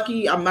gotten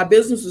lucky. My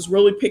business is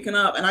really picking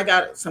up, and I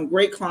got some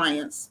great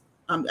clients.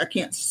 I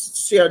can't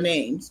share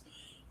names.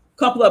 A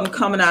couple of them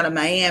coming out of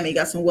Miami,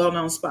 got some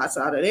well-known spots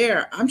out of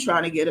there. I'm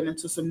trying to get them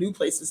into some new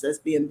places that's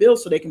being built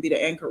so they can be the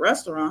anchor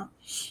restaurant.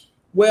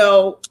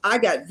 Well, I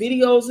got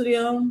videos of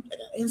them,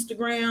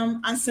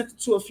 Instagram. I sent it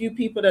to a few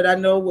people that I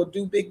know will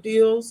do big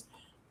deals.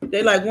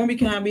 They're like, when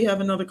can we have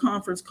another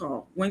conference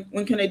call? When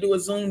can they do a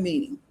Zoom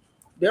meeting?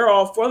 They're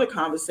all for the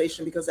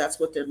conversation because that's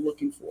what they're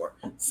looking for.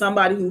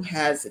 Somebody who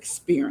has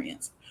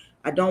experience.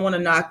 I don't want to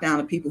knock down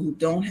the people who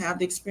don't have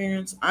the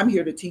experience. I'm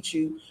here to teach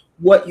you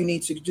what you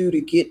need to do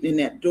to get in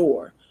that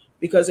door.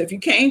 Because if you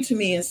came to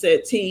me and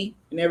said T,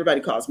 and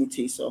everybody calls me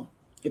T, so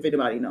if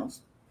anybody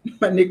knows,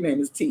 my nickname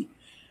is T.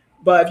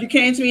 But if you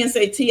came to me and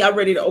say, T, I'm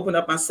ready to open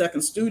up my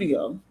second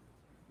studio,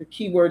 the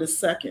key word is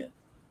second.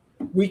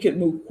 We could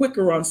move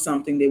quicker on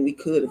something than we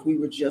could if we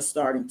were just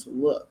starting to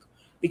look.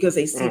 Because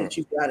they see that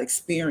you've got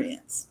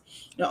experience.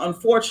 Now,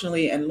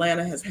 unfortunately,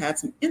 Atlanta has had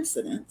some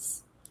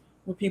incidents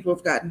where people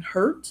have gotten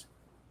hurt,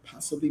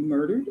 possibly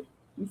murdered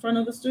in front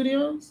of the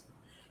studios.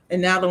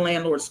 And now the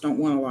landlords don't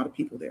want a lot of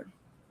people there.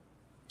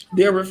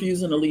 They're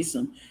refusing to lease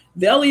them.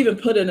 They'll even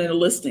put it in a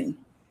listing.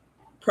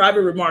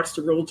 Private remarks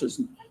to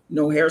realtors,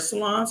 no hair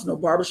salons, no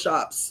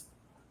barbershops,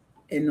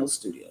 and no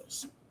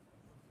studios.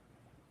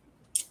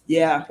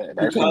 Yeah.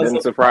 That actually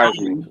didn't surprise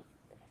me.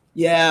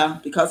 Yeah,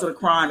 because of the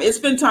crime. It's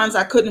been times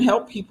I couldn't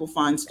help people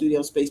find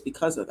studio space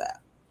because of that.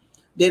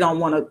 They don't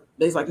want to.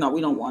 They're like, no, we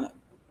don't want it.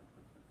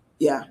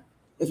 Yeah.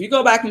 If you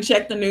go back and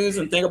check the news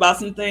and think about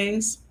some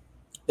things,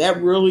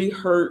 that really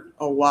hurt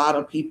a lot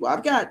of people.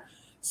 I've got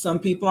some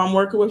people I'm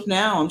working with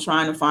now. I'm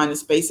trying to find a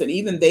space, and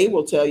even they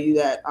will tell you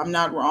that I'm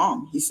not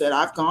wrong. He said,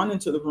 I've gone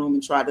into the room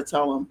and tried to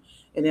tell them,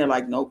 and they're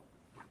like, nope,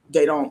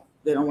 they don't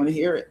want to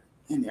hear it.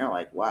 And they're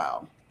like,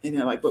 wow. And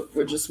they're like, but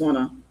we just want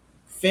to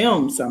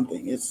film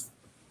something.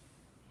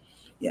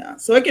 Yeah,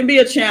 so it can be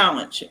a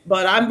challenge,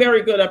 but I'm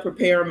very good at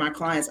preparing my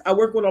clients. I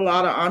work with a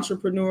lot of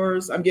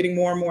entrepreneurs. I'm getting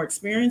more and more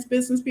experienced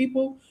business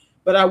people,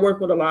 but I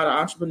work with a lot of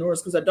entrepreneurs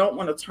because I don't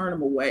want to turn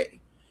them away.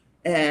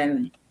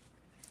 And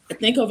I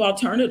think of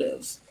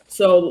alternatives.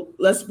 So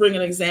let's bring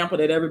an example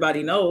that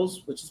everybody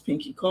knows, which is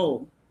Pinky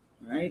Cole,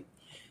 right?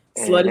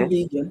 Slutty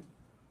vegan.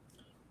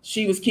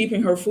 She was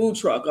keeping her food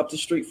truck up the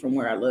street from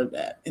where I lived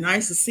at. And I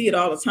used to see it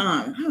all the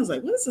time. And I was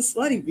like, what is a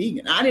slutty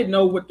vegan? I didn't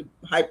know what the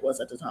hype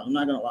was at the time. I'm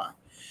not going to lie.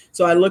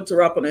 So I looked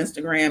her up on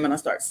Instagram and I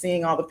started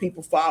seeing all the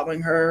people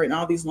following her and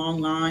all these long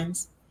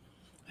lines.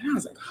 And I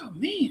was like, oh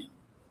man,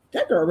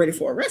 that girl ready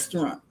for a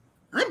restaurant.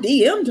 I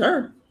DM'd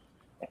her.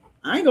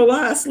 I ain't gonna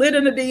lie, I slid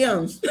in the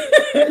DMs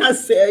and I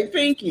said, hey,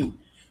 Pinky,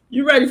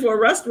 you ready for a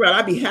restaurant?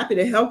 I'd be happy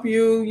to help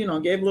you.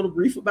 Gave a little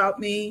brief about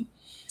me.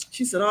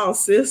 She said, oh,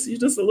 sis, you're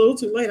just a little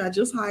too late. I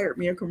just hired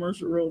me a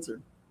commercial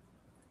realtor.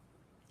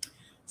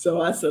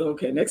 So I said,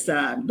 okay, next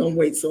time, don't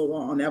wait so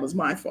long. That was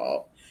my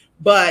fault.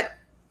 But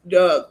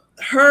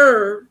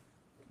her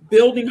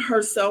building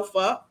herself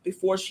up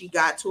before she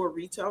got to a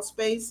retail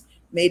space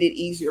made it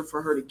easier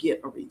for her to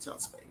get a retail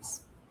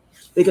space.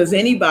 Because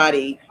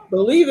anybody,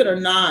 believe it or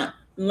not,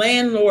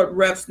 landlord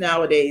reps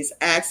nowadays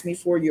ask me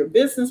for your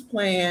business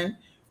plan,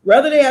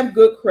 whether they have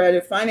good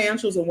credit,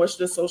 financials, and what's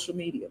their social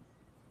media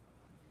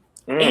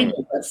and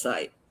your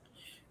website.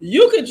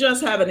 You could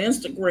just have an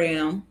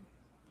Instagram,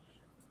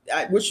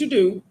 which you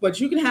do,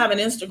 but you can have an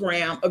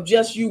Instagram of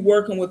just you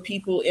working with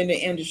people in the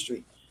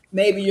industry.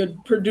 Maybe you're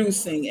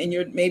producing and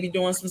you're maybe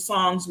doing some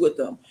songs with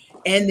them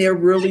and they're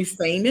really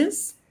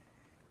famous.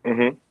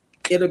 Mm-hmm.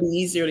 It'll be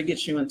easier to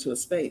get you into a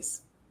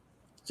space.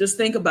 Just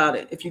think about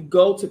it. If you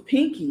go to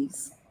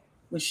Pinky's,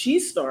 when she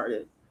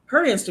started,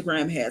 her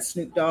Instagram had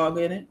Snoop Dogg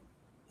in it.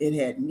 It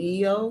had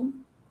Neo.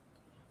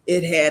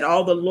 It had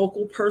all the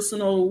local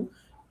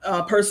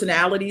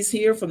personalities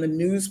here from the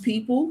news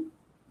people.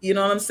 You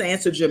know what I'm saying?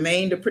 So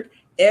Jermaine,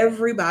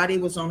 everybody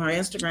was on her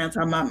Instagram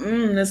talking about,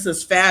 this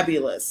is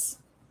fabulous.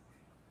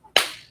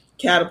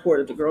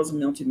 Catapulted, the girl's a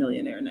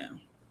multi-millionaire now.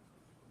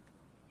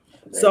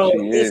 So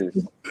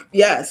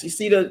yes, you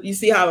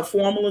see how the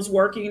formula is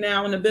working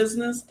now in the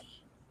business.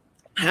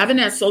 Having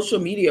that social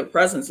media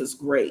presence is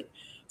great.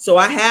 So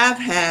I have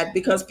had,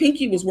 because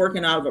Pinky was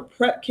working out of a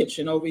prep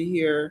kitchen over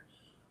here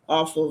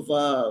off of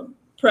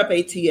Prep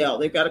ATL.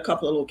 They've got a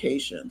couple of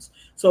locations.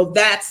 So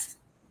that's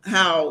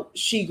how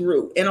she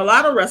grew. And a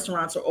lot of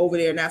restaurants are over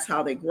there and that's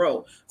how they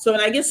grow. So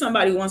when I get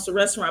somebody who wants a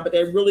restaurant, but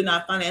they're really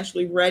not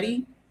financially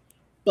ready,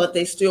 but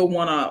they still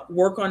want to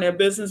work on their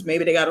business.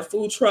 Maybe they got a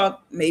food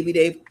truck, maybe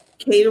they're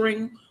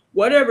catering,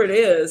 whatever it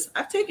is.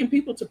 I've taken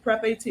people to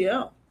Prep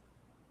ATL.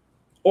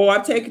 Or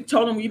I've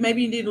told them,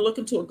 maybe you need to look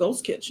into a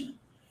ghost kitchen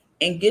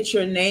and get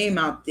your name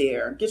out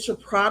there, get your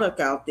product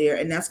out there.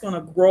 And that's going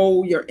to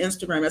grow your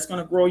Instagram. That's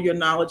going to grow your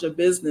knowledge of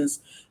business.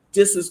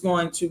 This is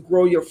going to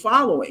grow your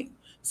following.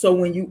 So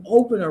when you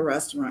open a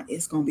restaurant,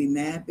 it's going to be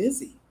mad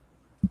busy.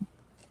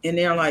 And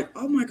they're like,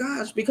 oh my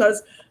gosh,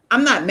 because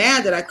I'm not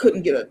mad that I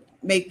couldn't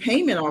make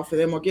payment off of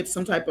them or get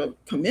some type of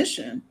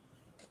commission.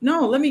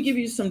 No, let me give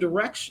you some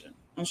direction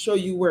and show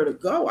you where to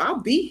go. I'll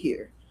be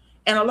here.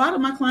 And a lot of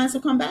my clients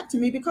will come back to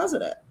me because of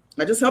that.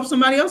 I just helped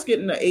somebody else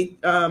get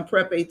into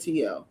Prep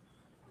ATL.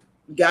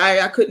 Guy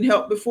I couldn't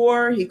help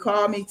before, he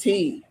called me,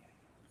 T,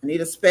 I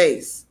need a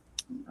space.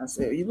 I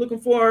said, are you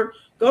looking for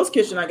Ghost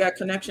Kitchen? I got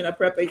connection at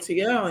Prep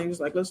ATL. And he was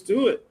like, let's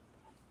do it.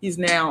 He's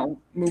now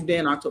moved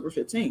in October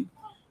 15th.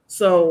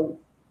 So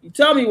you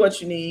tell me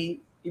what you need.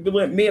 You've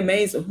been me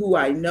amazed at who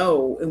I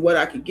know and what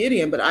I could get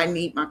in, but I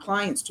need my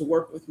clients to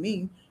work with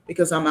me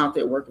because I'm out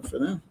there working for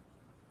them.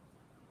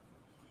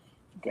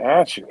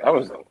 Got you. That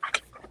was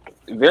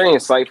very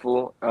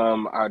insightful.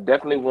 I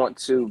definitely want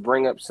to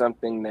bring up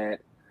something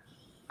that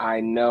I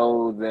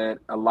know that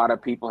a lot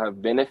of people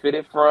have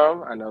benefited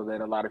from. I know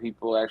that a lot of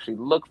people actually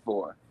look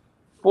for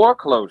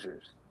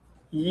foreclosures.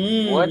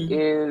 What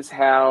is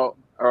how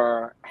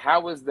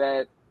is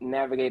that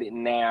navigated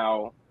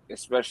now,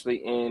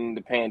 especially in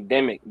the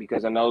pandemic?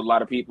 Because I know a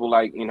lot of people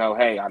like,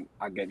 hey, I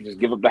just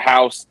give up the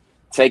house,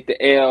 take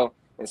the L.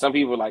 And some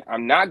people are like,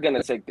 I'm not going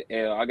to take the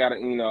L. I got to,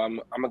 I'm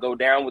going to go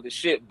down with the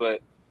shit.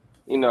 But,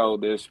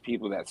 there's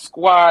people that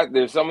squat.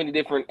 There's so many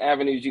different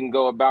avenues you can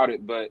go about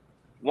it. But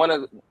one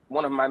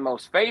of my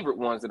most favorite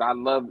ones that I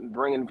love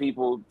bringing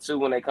people to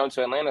when they come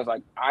to Atlanta is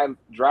like, I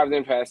drive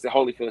them past the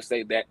Holyfield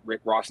estate that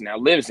Rick Ross now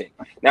lives in.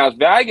 Now, it's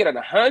valued at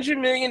 $100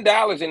 million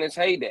in its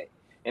heyday.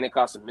 And it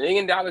costs $1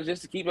 million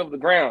just to keep up the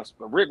grounds.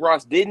 But Rick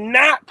Ross did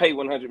not pay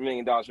 $100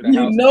 million for the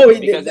house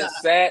because it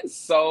sat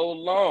so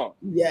long.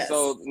 Yes.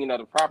 So,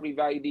 the property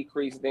value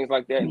decreased and things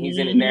like that. And he's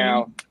in it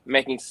now,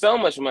 making so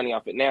much money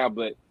off it now.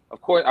 But, of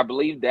course, I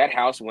believe that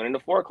house went into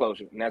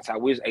foreclosure. And that's how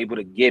we was able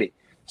to get it.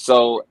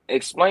 So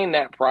explain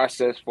that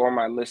process for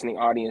my listening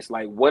audience.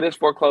 Like, what is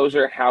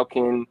foreclosure?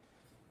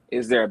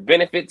 Is there a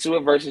benefit to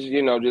it versus,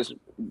 just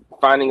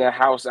finding a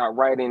house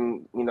outright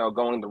and,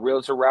 going the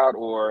realtor route,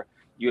 or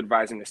you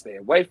advising to stay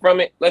away from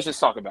it? Let's just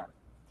talk about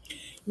it.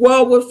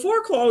 Well, with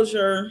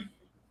foreclosure,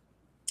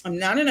 I'm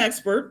not an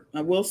expert.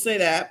 I will say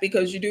that,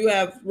 because you do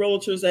have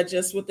realtors that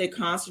just what they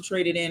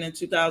concentrated in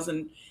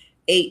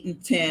 2008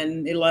 and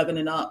 10, 11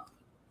 and up,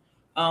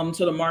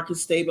 till the market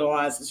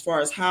stabilized as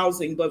far as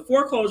housing. But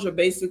foreclosure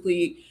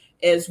basically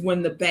is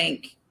when the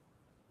bank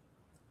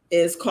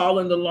is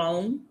calling the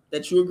loan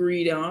that you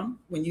agreed on.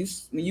 When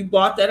you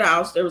bought that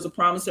house, there was a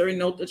promissory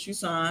note that you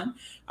signed.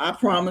 I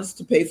promised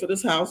to pay for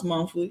this house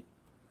monthly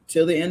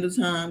till the end of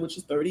time, which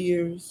is 30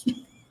 years.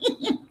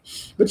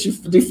 But you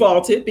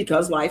defaulted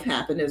because life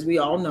happened, as we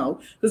all know,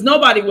 because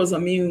nobody was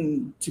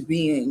immune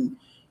to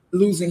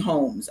losing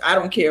homes. I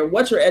don't care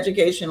what your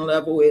education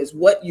level is,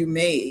 what you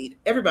made,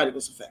 everybody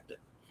was affected.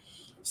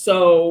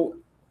 So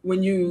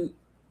when you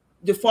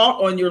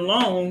default on your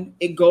loan,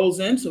 it goes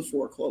into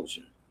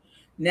foreclosure.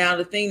 Now,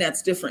 the thing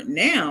that's different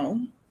now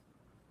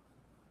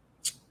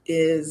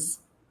is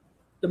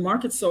the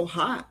market's so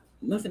hot,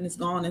 nothing has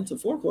gone into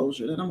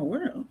foreclosure that I'm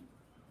aware of.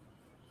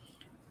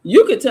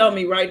 You could tell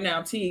me right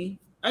now, T,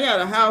 I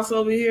got a house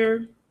over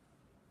here,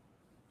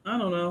 I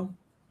don't know,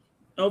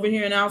 over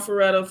here in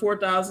Alpharetta,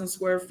 4,000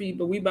 square feet,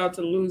 but we about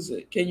to lose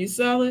it. Can you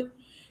sell it?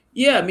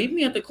 Yeah, meet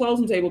me at the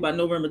closing table by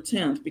November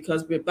 10th,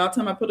 because by the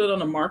time I put it on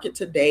the market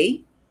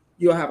today,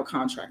 you'll have a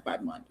contract by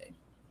Monday.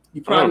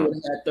 You probably would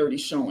have had 30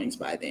 showings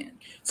by then.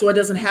 So it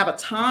doesn't have a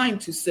time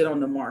to sit on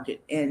the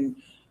market and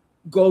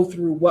go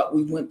through what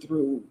we went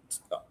through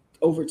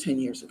over 10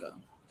 years ago.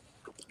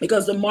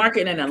 Because the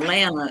market in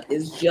Atlanta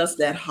is just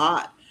that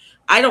hot.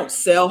 I don't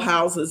sell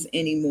houses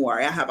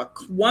anymore. I have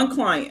one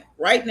client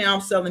right now.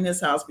 I'm selling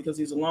his house because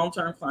he's a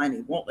long-term client.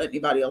 He won't let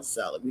anybody else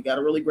sell it. We got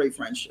a really great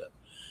friendship.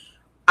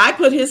 I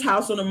put his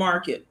house on the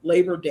market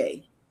Labor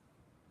Day.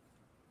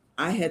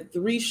 I had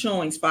 3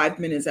 showings 5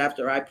 minutes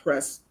after I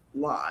pressed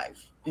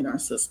live in our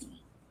system.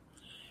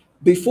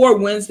 Before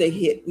Wednesday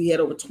hit, we had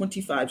over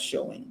 25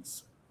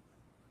 showings.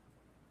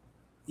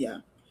 Yeah.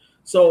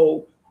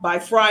 So by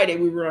Friday,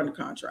 we were under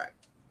contract.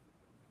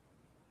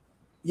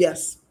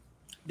 Yes.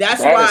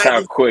 That's that why is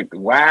how quick.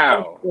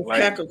 Wow.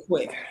 Heck of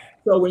quick.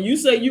 So when you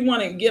say you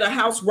want to get a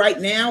house right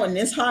now in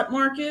this hot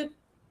market,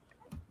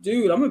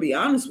 dude, I'm going to be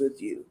honest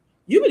with you.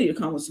 You need to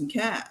come with some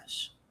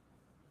cash.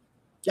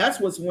 That's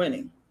what's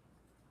winning.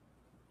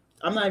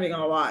 I'm not even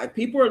going to lie.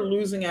 People are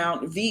losing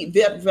out.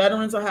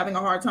 Veterans are having a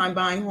hard time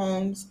buying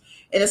homes.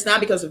 And it's not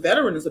because a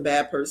veteran is a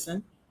bad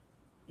person.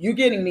 You're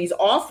getting these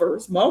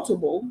offers,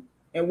 multiple,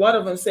 and one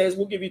of them says,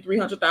 we'll give you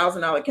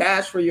 $300,000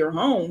 cash for your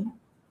home.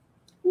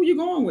 Who are you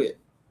going with?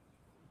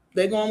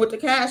 They're going with the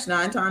cash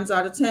 9 times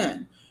out of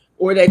 10.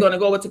 Or they're going to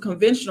go with the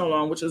conventional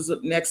loan, which is the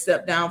next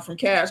step down from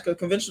cash, because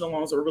conventional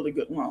loans are a really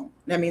good loan.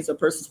 That means a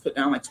person's put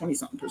down like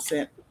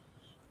 20-something%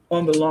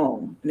 on the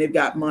loan, and they've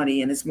got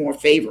money, and it's more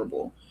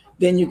favorable.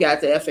 Then you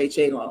got the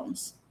FHA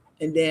loans,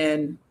 and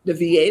then the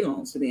VA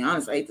loans. To be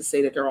honest, I hate to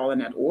say that they're all in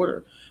that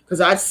order, because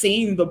I've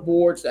seen the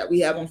boards that we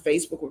have on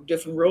Facebook with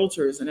different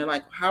realtors, and they're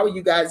like, how are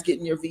you guys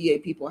getting your VA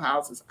people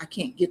houses? I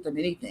can't get them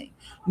anything.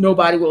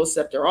 Nobody will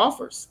accept their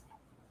offers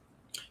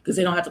because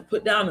they don't have to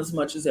put down as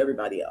much as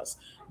everybody else.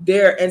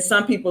 There, in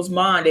some people's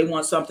mind, they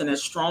want something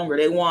that's stronger.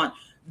 They want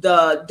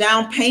the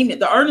down payment,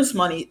 the earnest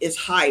money is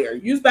higher.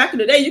 Back in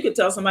the day, you could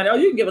tell somebody, oh,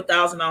 you can give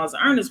 $1,000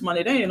 earnest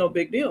money. That ain't no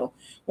big deal.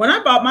 When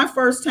I bought my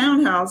first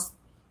townhouse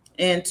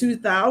in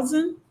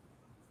 2000,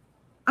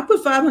 I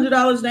put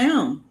 $500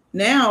 down.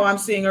 Now I'm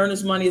seeing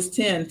earnest money is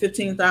 $10,000,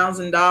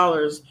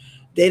 $15,000.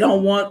 They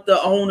don't want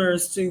the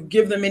owners to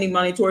give them any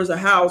money towards a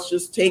house.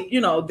 Just take,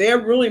 they're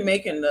really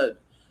making the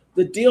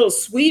deal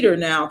sweeter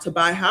now to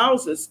buy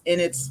houses. And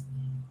it's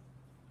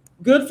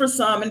good for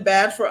some and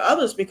bad for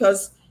others,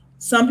 because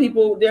some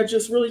people, they're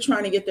just really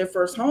trying to get their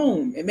first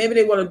home, and maybe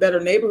they want a better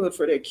neighborhood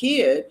for their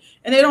kid,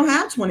 and they don't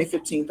have $20,000,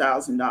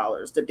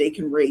 $15,000 that they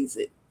can raise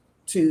it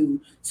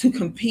to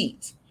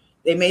compete.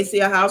 They may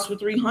see a house for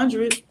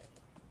 $300,000,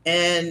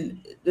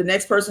 and the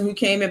next person who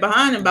came in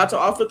behind them about to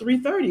offer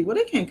 $330,000. Well,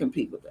 they can't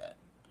compete with that.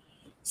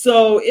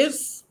 So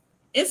it's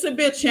a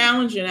bit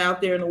challenging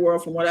out there in the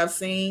world from what I've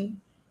seen.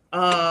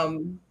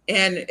 And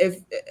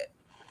if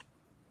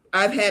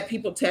I've had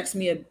people text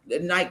me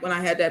at night when I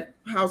had that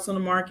house on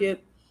the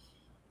market,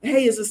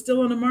 hey, is it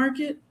still on the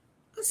market?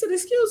 I said,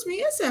 excuse me,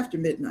 it's after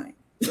midnight.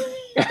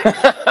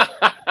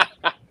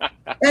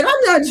 And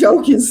I'm not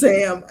joking,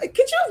 Sam. Could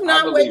you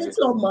not wait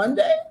until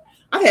Monday?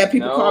 I've had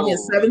people call me at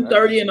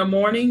 7:30 in the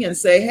morning and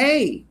say,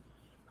 hey,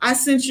 I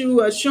sent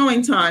you a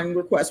showing time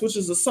request, which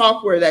is a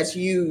software that's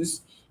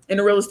used in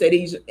the real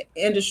estate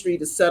industry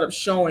to set up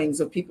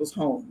showings of people's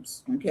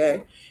homes,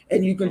 okay?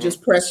 And you can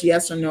just press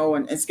yes or no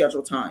and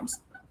schedule times.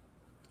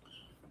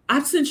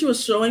 I sent you a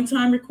showing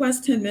time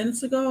request 10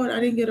 minutes ago and I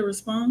didn't get a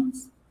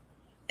response.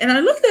 And I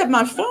looked at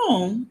my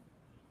phone.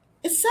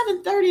 It's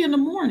 7:30 in the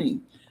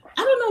morning.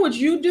 I don't know what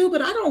you do,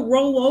 but I don't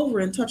roll over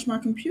and touch my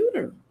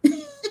computer.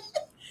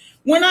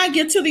 When I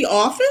get to the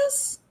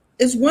office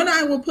is when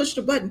I will push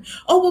the button.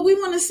 Oh, well, we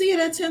want to see it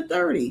at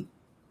 10:30.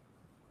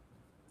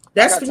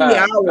 That's 3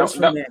 hours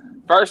from now.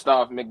 First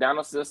off,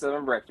 McDonald's still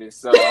serving breakfast,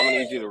 so I'm going to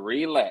need you to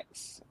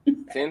relax.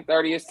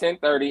 10:30 is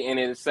 10:30, and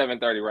it is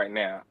 7:30 right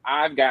now.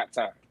 I've got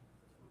time.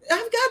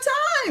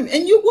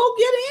 And you will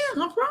get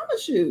in, I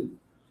promise you.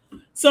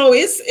 So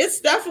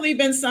it's definitely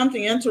been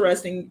something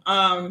interesting.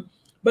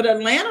 But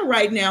Atlanta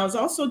right now is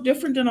also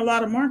different than a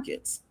lot of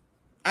markets.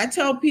 I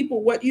tell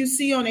people what you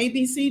see on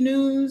ABC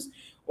News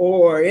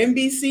or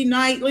NBC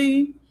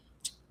Nightly,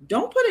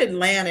 don't put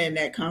Atlanta in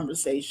that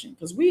conversation,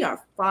 because we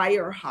are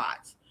fire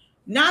hot.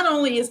 Not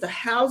only is the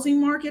housing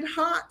market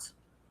hot,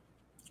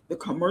 the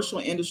commercial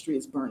industry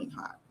is burning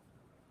hot.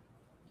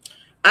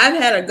 I've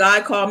had a guy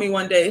call me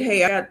one day,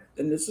 hey,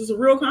 and this is a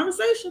real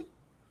conversation.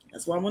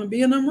 That's why I want to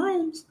be in them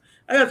rooms.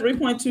 I got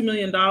 $3.2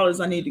 million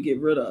I need to get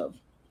rid of.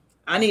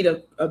 I need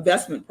an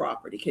investment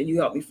property. Can you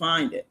help me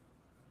find it?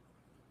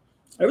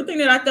 Everything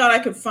that I thought I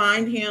could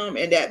find him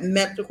and that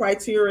met the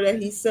criteria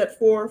that he set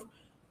forth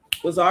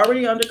was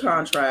already under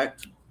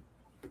contract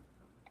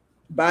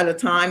by the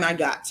time I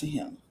got to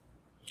him.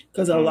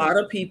 Because a lot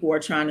of people are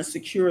trying to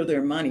secure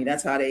their money.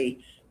 That's how they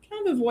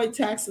kind of avoid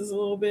taxes a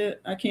little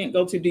bit. I can't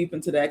go too deep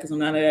into that because I'm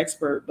not an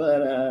expert,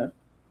 but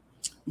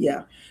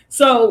yeah.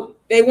 So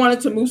they wanted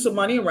to move some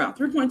money around.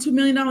 $3.2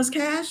 million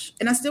cash,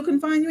 and I still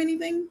couldn't find you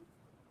anything.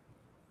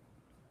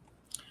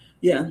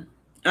 Yeah.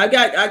 I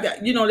got,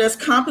 there's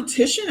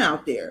competition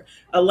out there.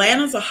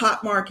 Atlanta's a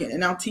hot market,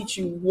 and I'll teach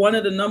you one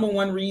of the number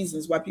one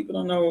reasons why people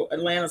don't know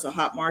Atlanta's a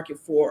hot market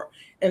for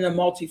in the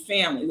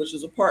multifamily, which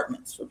is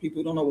apartments. For people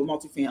who don't know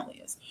what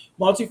multifamily is,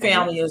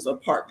 multifamily is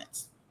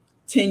apartments,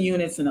 10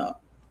 units and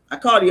up. I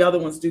call the other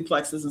ones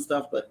duplexes and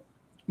stuff, but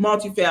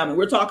multifamily,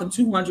 we're talking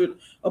 200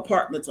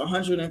 apartments,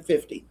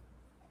 150.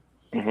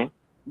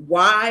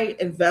 Why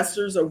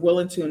investors are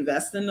willing to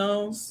invest in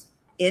those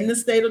in the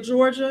state of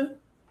Georgia?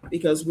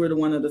 Because we're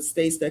one of the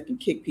states that can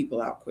kick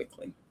people out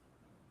quickly.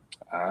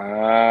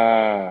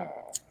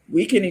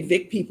 We can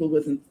evict people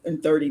within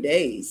 30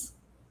 days.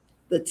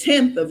 The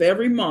 10th of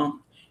every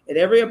month at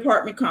every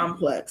apartment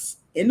complex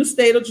in the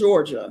state of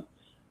Georgia,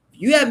 if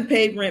you haven't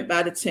paid rent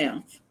by the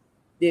 10th,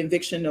 the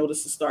eviction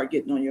notice will start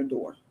getting on your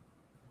door.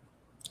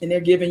 And they're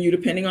giving you,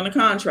 depending on the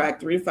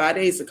contract, 3 to 5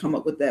 days to come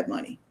up with that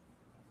money.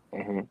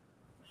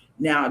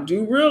 Now,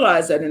 do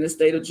realize that in the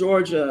state of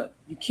Georgia,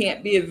 you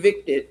can't be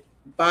evicted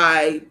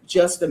by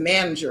just the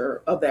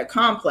manager of that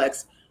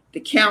complex.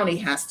 The county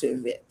has to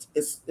evict.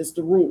 It's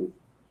the rule.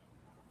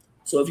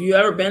 So if you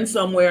ever been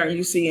somewhere and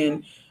you see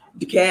in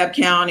DeKalb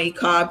County,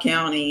 Cobb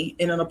County,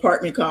 in an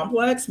apartment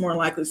complex, more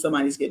likely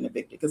somebody's getting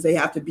evicted because they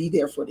have to be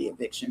there for the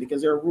eviction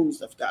because there are rules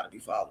that's got to be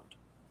followed.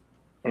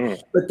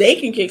 But they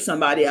can kick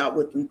somebody out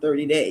within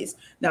 30 days.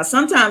 Now,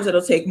 sometimes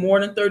it'll take more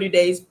than 30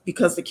 days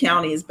because the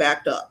county is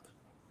backed up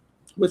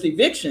with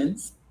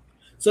evictions.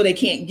 So they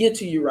can't get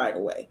to you right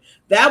away.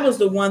 That was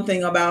the one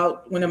thing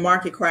about when the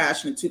market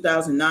crashed in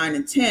 2009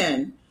 and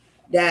 10,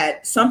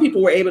 that some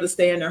people were able to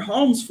stay in their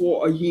homes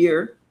for a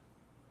year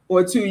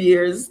or 2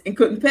 years and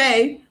couldn't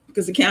pay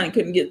because the county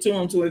couldn't get to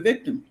them to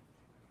evict them.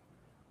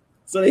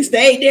 So they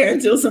stayed there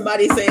until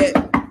somebody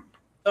said,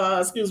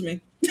 excuse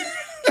me.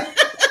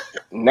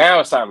 Now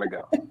it's time to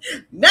go.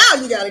 Now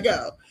you got to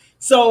go.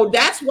 So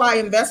that's why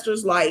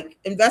investors like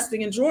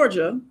investing in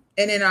Georgia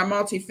and in our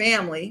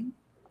multifamily.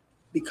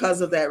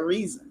 Because of that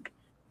reason,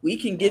 we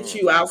can get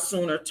you out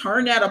sooner,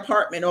 turn that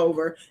apartment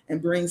over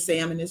and bring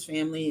Sam and his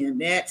family in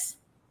next.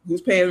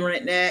 Who's paying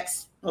rent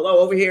next? Hello,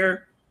 over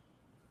here.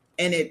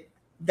 And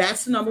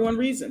that's the number one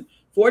reason.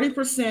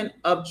 40%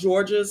 of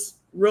Georgia's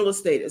real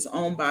estate is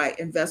owned by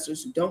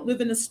investors who don't live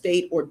in the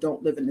state or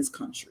don't live in this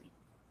country.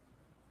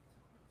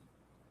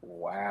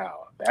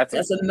 Wow.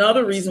 That's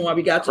another reason why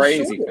we got the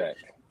crazy shortage.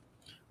 Fact.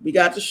 We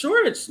got the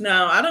shortage.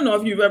 Now, I don't know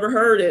if you've ever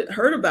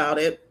heard about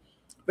it.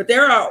 But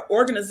there are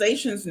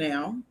organizations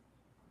now,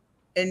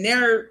 and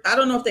I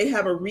don't know if they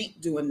have a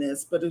REIT doing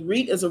this, but a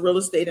REIT is a real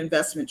estate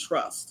investment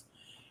trust.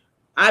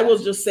 I will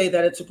just say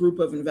that it's a group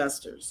of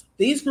investors.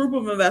 These group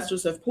of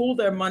investors have pooled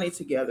their money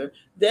together.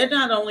 They're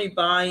not only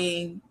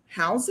buying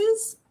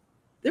houses,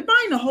 they're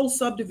buying the whole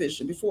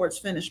subdivision before it's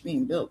finished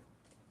being built.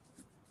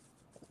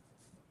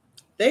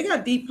 They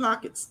got deep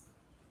pockets,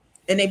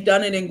 and they've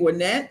done it in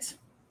Gwinnett.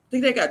 I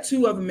think they got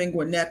 2 of them in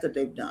Gwinnett that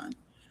they've done.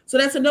 So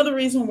that's another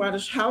reason why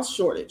there's house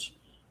shortage.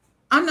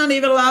 I'm not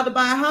even allowed to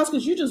buy a house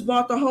because you just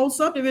bought the whole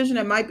subdivision.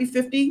 It might be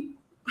 50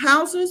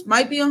 houses,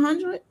 might be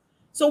 100.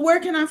 So where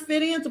can I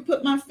fit in to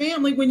put my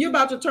family when you're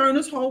about to turn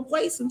this whole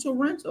place into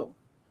rental?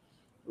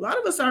 A lot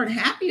of us aren't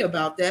happy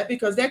about that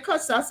because that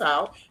cuts us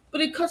out,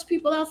 but it cuts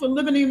people out from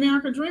living the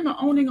American dream of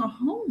owning a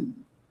home.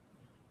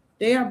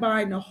 They are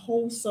buying the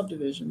whole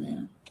subdivision,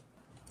 man.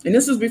 And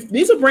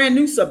these are brand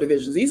new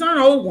subdivisions. These aren't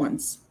old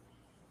ones.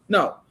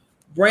 No,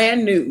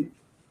 brand new.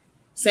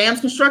 Sam's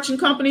Construction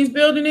Company is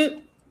building it.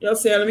 Yo,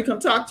 Sam, let me come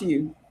talk to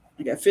you.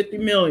 I got 50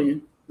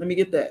 million. Let me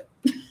get that.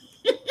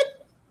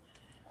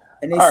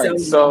 And they all right,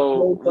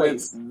 so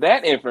with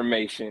that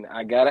information,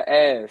 I gotta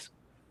ask,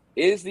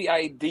 is the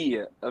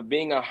idea of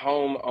being a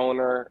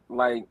homeowner,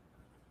 like,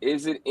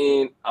 is it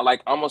in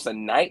like almost a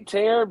night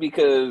terror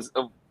because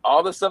of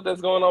all the stuff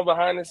that's going on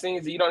behind the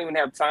scenes? You don't even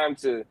have time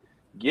to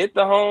get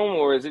the home,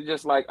 or is it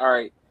just like, all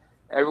right,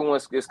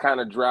 everyone's just kind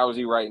of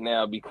drowsy right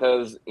now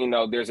because,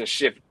 there's a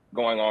shift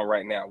going on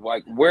right now?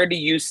 Like, where do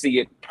you see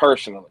it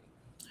personally?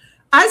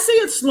 I see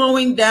it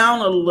slowing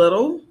down a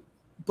little,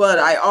 but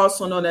I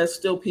also know there's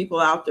still people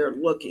out there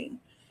looking.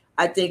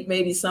 I think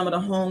maybe some of the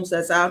homes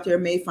that's out there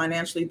may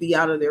financially be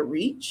out of their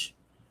reach.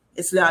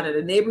 It's not in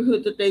the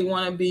neighborhood that they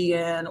want to be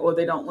in, or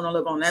they don't want to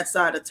live on that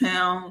side of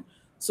town.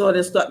 So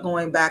they're stuck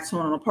going back to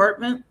an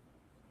apartment.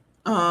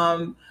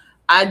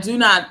 I do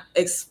not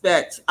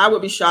expect, I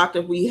would be shocked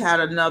if we had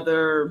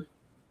another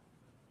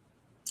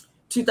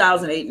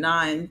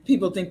 2008-9.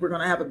 People think we're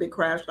going to have a big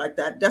crash like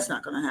that. That's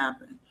not going to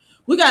happen.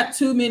 We got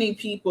too many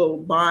people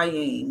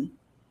buying,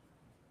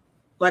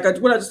 what I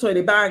just told you,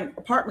 they're buying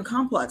apartment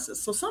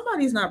complexes. So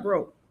somebody's not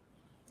broke.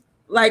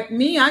 Like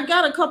me, I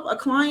got a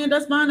client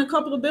that's buying a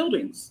couple of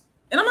buildings,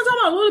 and I'm not talking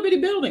about a little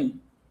bitty building.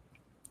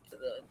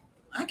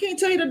 I can't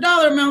tell you the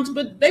dollar amounts,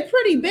 but they're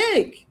pretty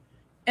big.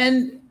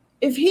 And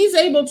if he's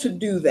able to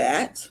do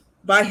that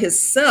by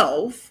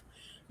himself,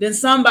 then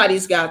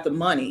somebody's got the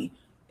money.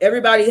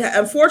 Everybody,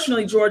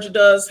 unfortunately, Georgia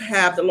does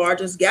have the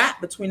largest gap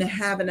between the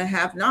have and the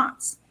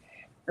have-nots.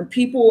 And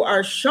people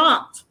are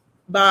shocked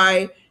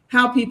by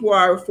how people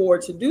are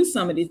afford to do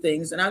some of these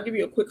things. And I'll give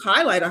you a quick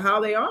highlight of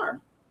how they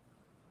are.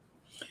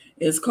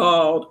 It's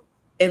called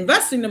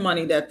investing the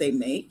money that they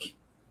make.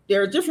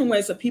 There are different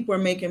ways that people are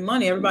making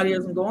money. Everybody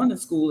isn't going to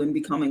school and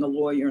becoming a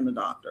lawyer and a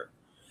doctor.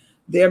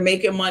 They're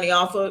making money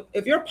off of,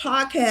 if your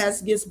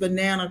podcast gets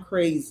banana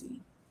crazy,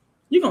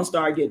 you're going to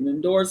start getting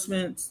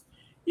endorsements.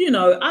 You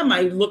know, I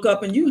might look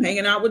up and you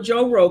hanging out with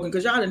Joe Rogan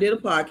because y'all done did a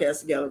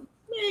podcast together.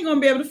 We ain't going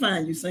to be able to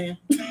find you, Sam.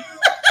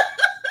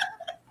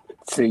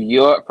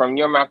 From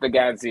your mouth to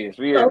God's ears.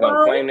 We are going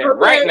to claim that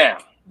right now.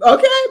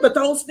 Okay, but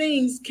those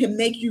things can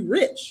make you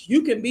rich.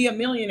 You can be a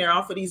millionaire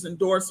off of these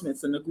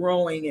endorsements and the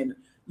growing and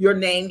your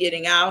name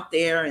getting out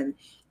there, and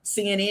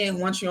CNN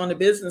wants you on the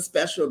business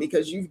special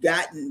because you've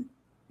gotten,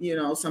 you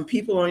know, some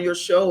people on your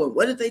show. And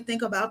what did they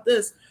think about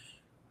this?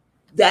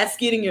 That's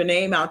getting your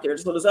name out there.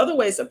 So there's other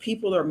ways that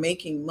people are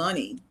making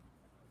money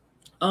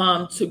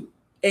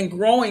and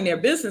growing their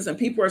business. And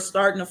people are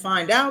starting to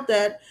find out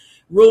that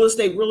real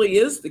estate really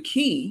is the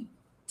key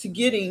to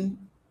getting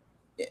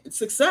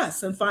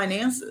success and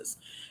finances.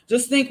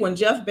 Just think when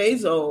Jeff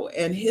Bezos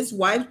and his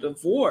wife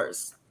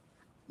divorced,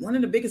 one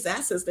of the biggest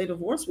assets they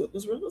divorced with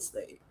was real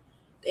estate.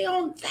 They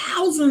own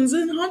thousands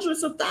and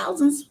hundreds of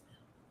thousands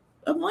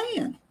of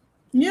land.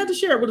 And he had to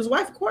share it with his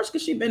wife, of course,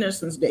 because she'd been there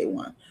since day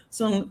one.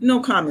 So no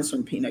comments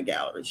from Peanut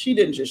Gallery. She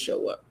didn't just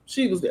show up.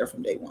 She was there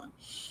from day one.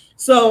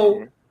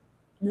 So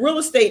real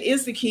estate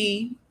is the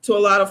key to a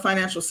lot of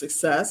financial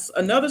success.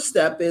 Another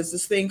step is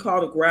this thing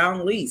called a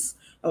ground lease.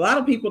 A lot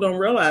of people don't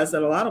realize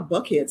that a lot of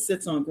Buckhead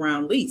sits on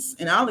ground lease.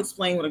 And I'll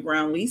explain what a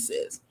ground lease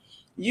is.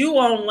 You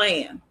own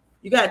land.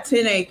 You got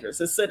 10 acres.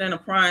 It's sitting in a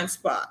prime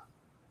spot.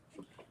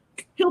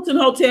 Hilton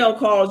Hotel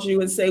calls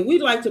you and say,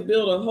 we'd like to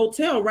build a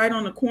hotel right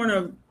on the corner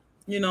of,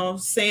 you know,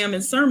 Sam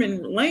and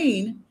Sermon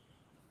Lane.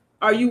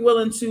 Are you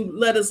willing to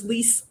let us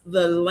lease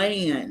the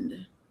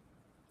land?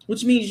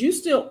 Which means you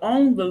still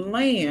own the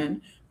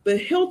land,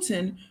 but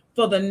Hilton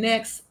for the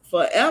next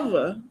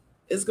forever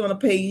is going to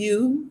pay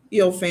you,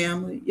 your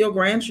family, your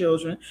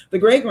grandchildren, the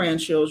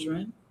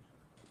great-grandchildren,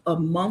 a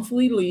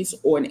monthly lease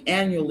or an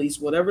annual lease,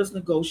 whatever is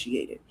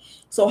negotiated.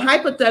 So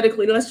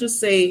hypothetically, let's just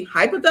say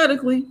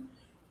hypothetically,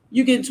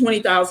 you get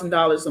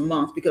 $20,000 a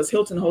month because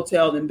Hilton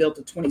Hotel then built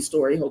a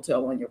 20-story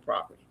hotel on your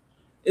property.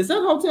 Is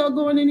that hotel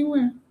going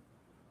anywhere?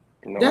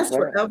 No, that's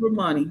forever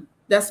money.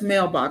 That's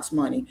mailbox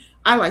money.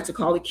 I like to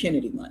call it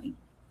Kennedy money.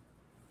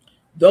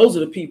 Those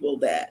are the people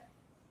that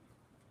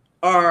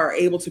are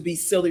able to be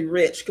silly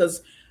rich,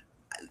 because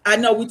I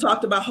know we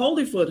talked about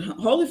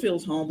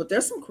Holyfield's home, but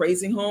there's some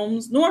crazy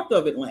homes north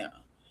of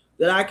Atlanta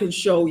that I can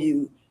show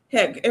you.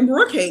 Heck, in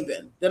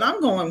Brookhaven, that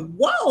I'm going,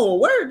 whoa,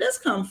 where did this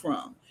come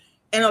from?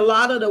 And a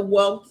lot of the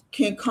wealth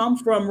can come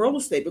from real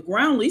estate, but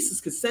ground leases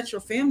could set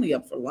your family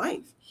up for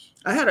life.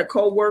 I had a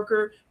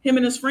co-worker, him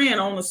and his friend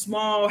own a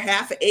small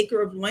half an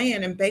acre of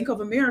land, and Bank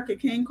of America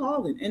came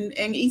calling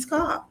in East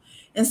Cobb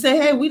and say,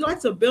 hey, we'd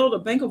like to build a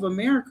Bank of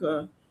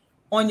America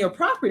on your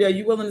property. Are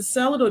you willing to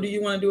sell it, or do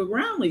you want to do a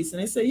ground lease?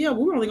 And they say, yeah,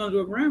 we're only going to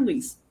do a ground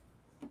lease.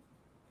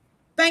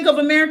 Bank of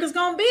America's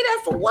going to be there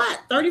for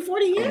what? 30,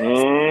 40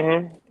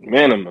 years?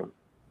 Minimum.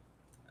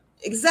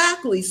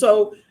 Exactly.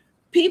 So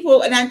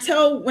people,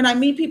 and when I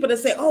meet people that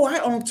say, oh, I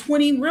own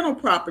 20 rental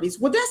properties.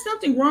 Well, there's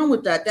nothing wrong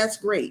with that. That's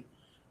great.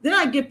 Then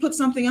I put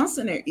something else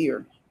in their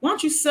ear. Why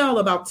don't you sell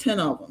about 10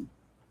 of them?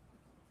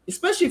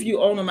 Especially if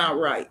you own them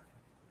outright.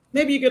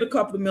 Maybe you get a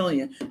couple of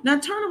million. Now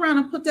turn around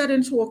and put that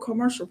into a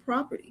commercial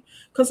property,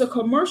 because a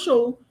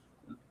commercial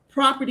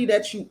property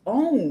that you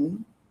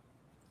own,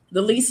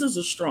 the leases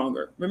are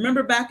stronger.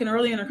 Remember back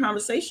early in the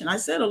conversation, I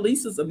said a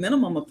lease is a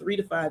minimum of 3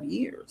 to 5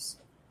 years.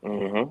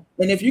 And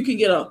if you can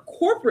get a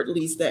corporate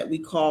lease that we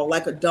call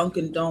like a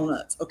Dunkin'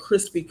 Donuts, a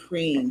Krispy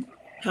Kreme,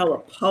 hell, a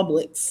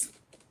Publix,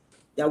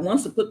 that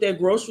wants to put their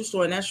grocery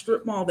store in that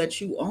strip mall that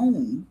you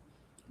own,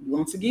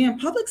 once again,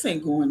 Publix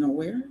ain't going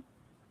nowhere.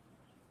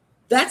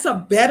 That's a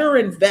better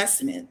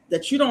investment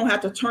that you don't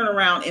have to turn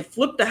around and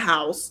flip the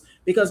house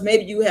because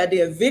maybe you had to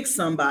evict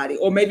somebody,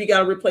 or maybe you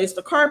got to replace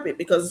the carpet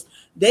because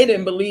they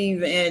didn't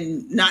believe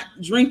in not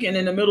drinking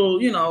in the middle,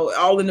 you know,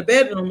 all in the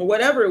bedroom or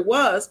whatever it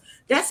was.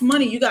 That's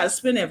money you got to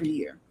spend every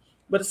year.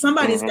 But if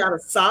somebody's got a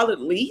solid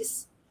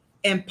lease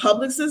and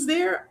Publix is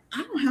there,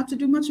 I don't have to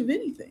do much of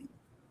anything.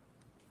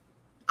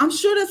 I'm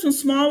sure there's some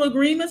small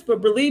agreements,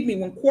 but believe me,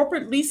 when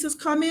corporate leases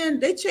come in,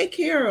 they take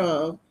care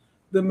of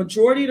the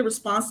majority of the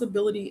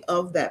responsibility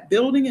of that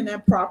building and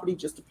that property,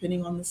 just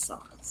depending on the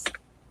size.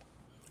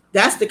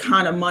 That's the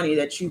kind of money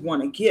that you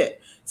want to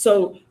get.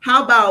 So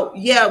how about,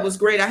 yeah, it was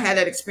great. I had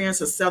that experience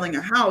of selling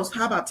a house.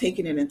 How about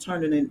taking it and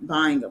turning it and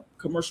buying a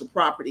commercial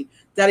property?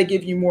 That'll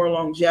give you more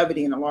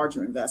longevity and a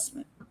larger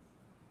investment.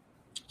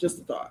 Just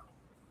a thought.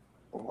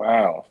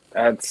 Wow,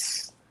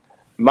 that's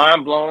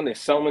mind blowing. There's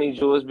so many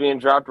jewels being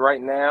dropped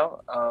right now.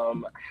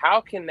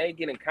 How can they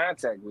get in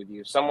contact with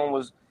you? If someone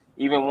was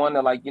even one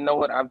that, like, you know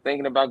what, I'm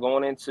thinking about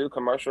going into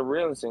commercial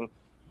real estate.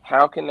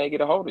 How can they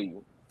get a hold of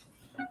you?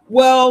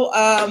 Well,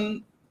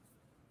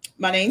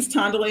 my name's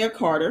Tondalea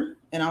Carter,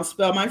 and I'll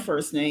spell my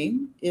first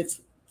name.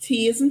 It's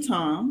T as in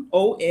Tom,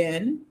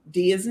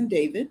 O-N-D as in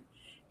David,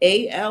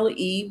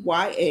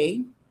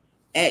 Aleya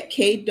at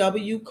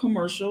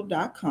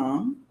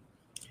kwcommercial.com.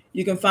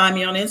 You can find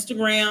me on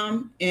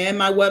Instagram, and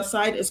my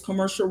website is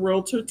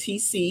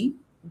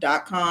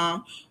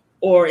commercialrealtortc.com,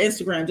 or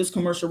Instagram, just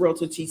Commercial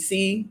Realtor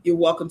TC. You're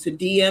welcome to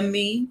DM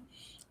me,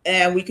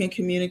 and we can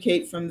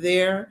communicate from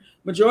there.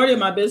 Majority of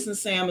my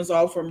business, Sam, is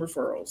all from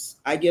referrals.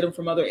 I get them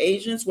from other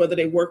agents, whether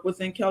they work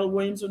within Keller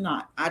Williams or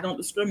not. I don't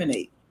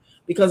discriminate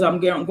because I'm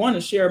going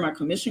to share my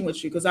commission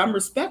with you because I'm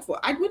respectful.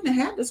 I wouldn't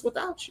have had this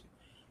without you.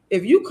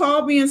 If you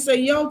call me and say,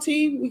 yo,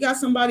 T, we got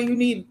somebody who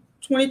need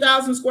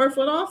 20,000 square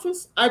foot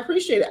office, I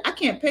appreciate it. I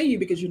can't pay you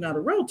because you're not a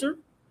realtor,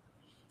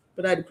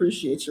 but I'd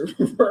appreciate your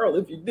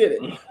referral if you did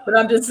it. But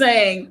I'm just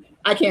saying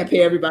I can't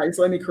pay everybody.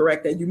 So let me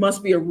correct that. You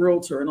must be a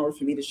realtor in order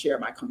for me to share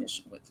my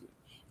commission with you.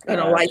 And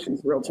a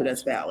licensed realtor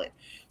that's valid.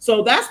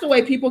 So that's the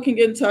way people can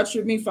get in touch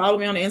with me. Follow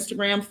me on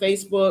Instagram,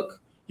 Facebook.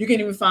 You can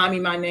even find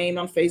me my name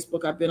on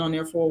Facebook. I've been on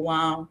there for a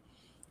while.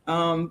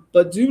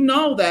 But do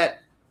know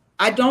that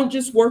I don't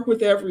just work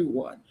with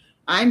everyone.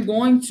 I'm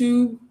going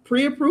to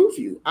pre-approve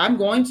you. I'm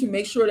going to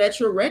make sure that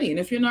you're ready. And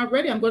if you're not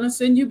ready, I'm going to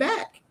send you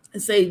back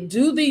and say,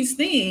 do these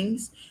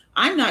things.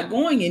 I'm not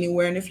going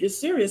anywhere. And if you're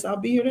serious, I'll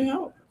be here to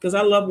help because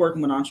I love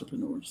working with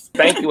entrepreneurs.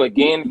 Thank you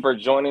again for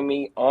joining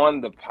me on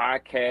the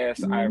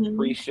podcast. I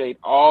appreciate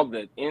all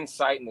the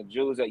insight and the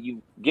jewels that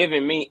you've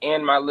given me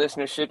and my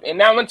listenership. And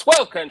now in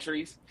 12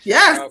 countries.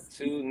 Yes. Shout out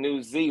to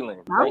New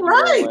Zealand. All Thank right.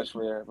 you very much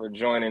for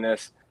joining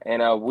us.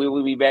 And we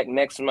will be back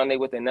next Monday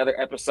with another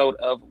episode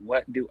of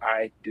What Do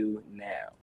I Do Now?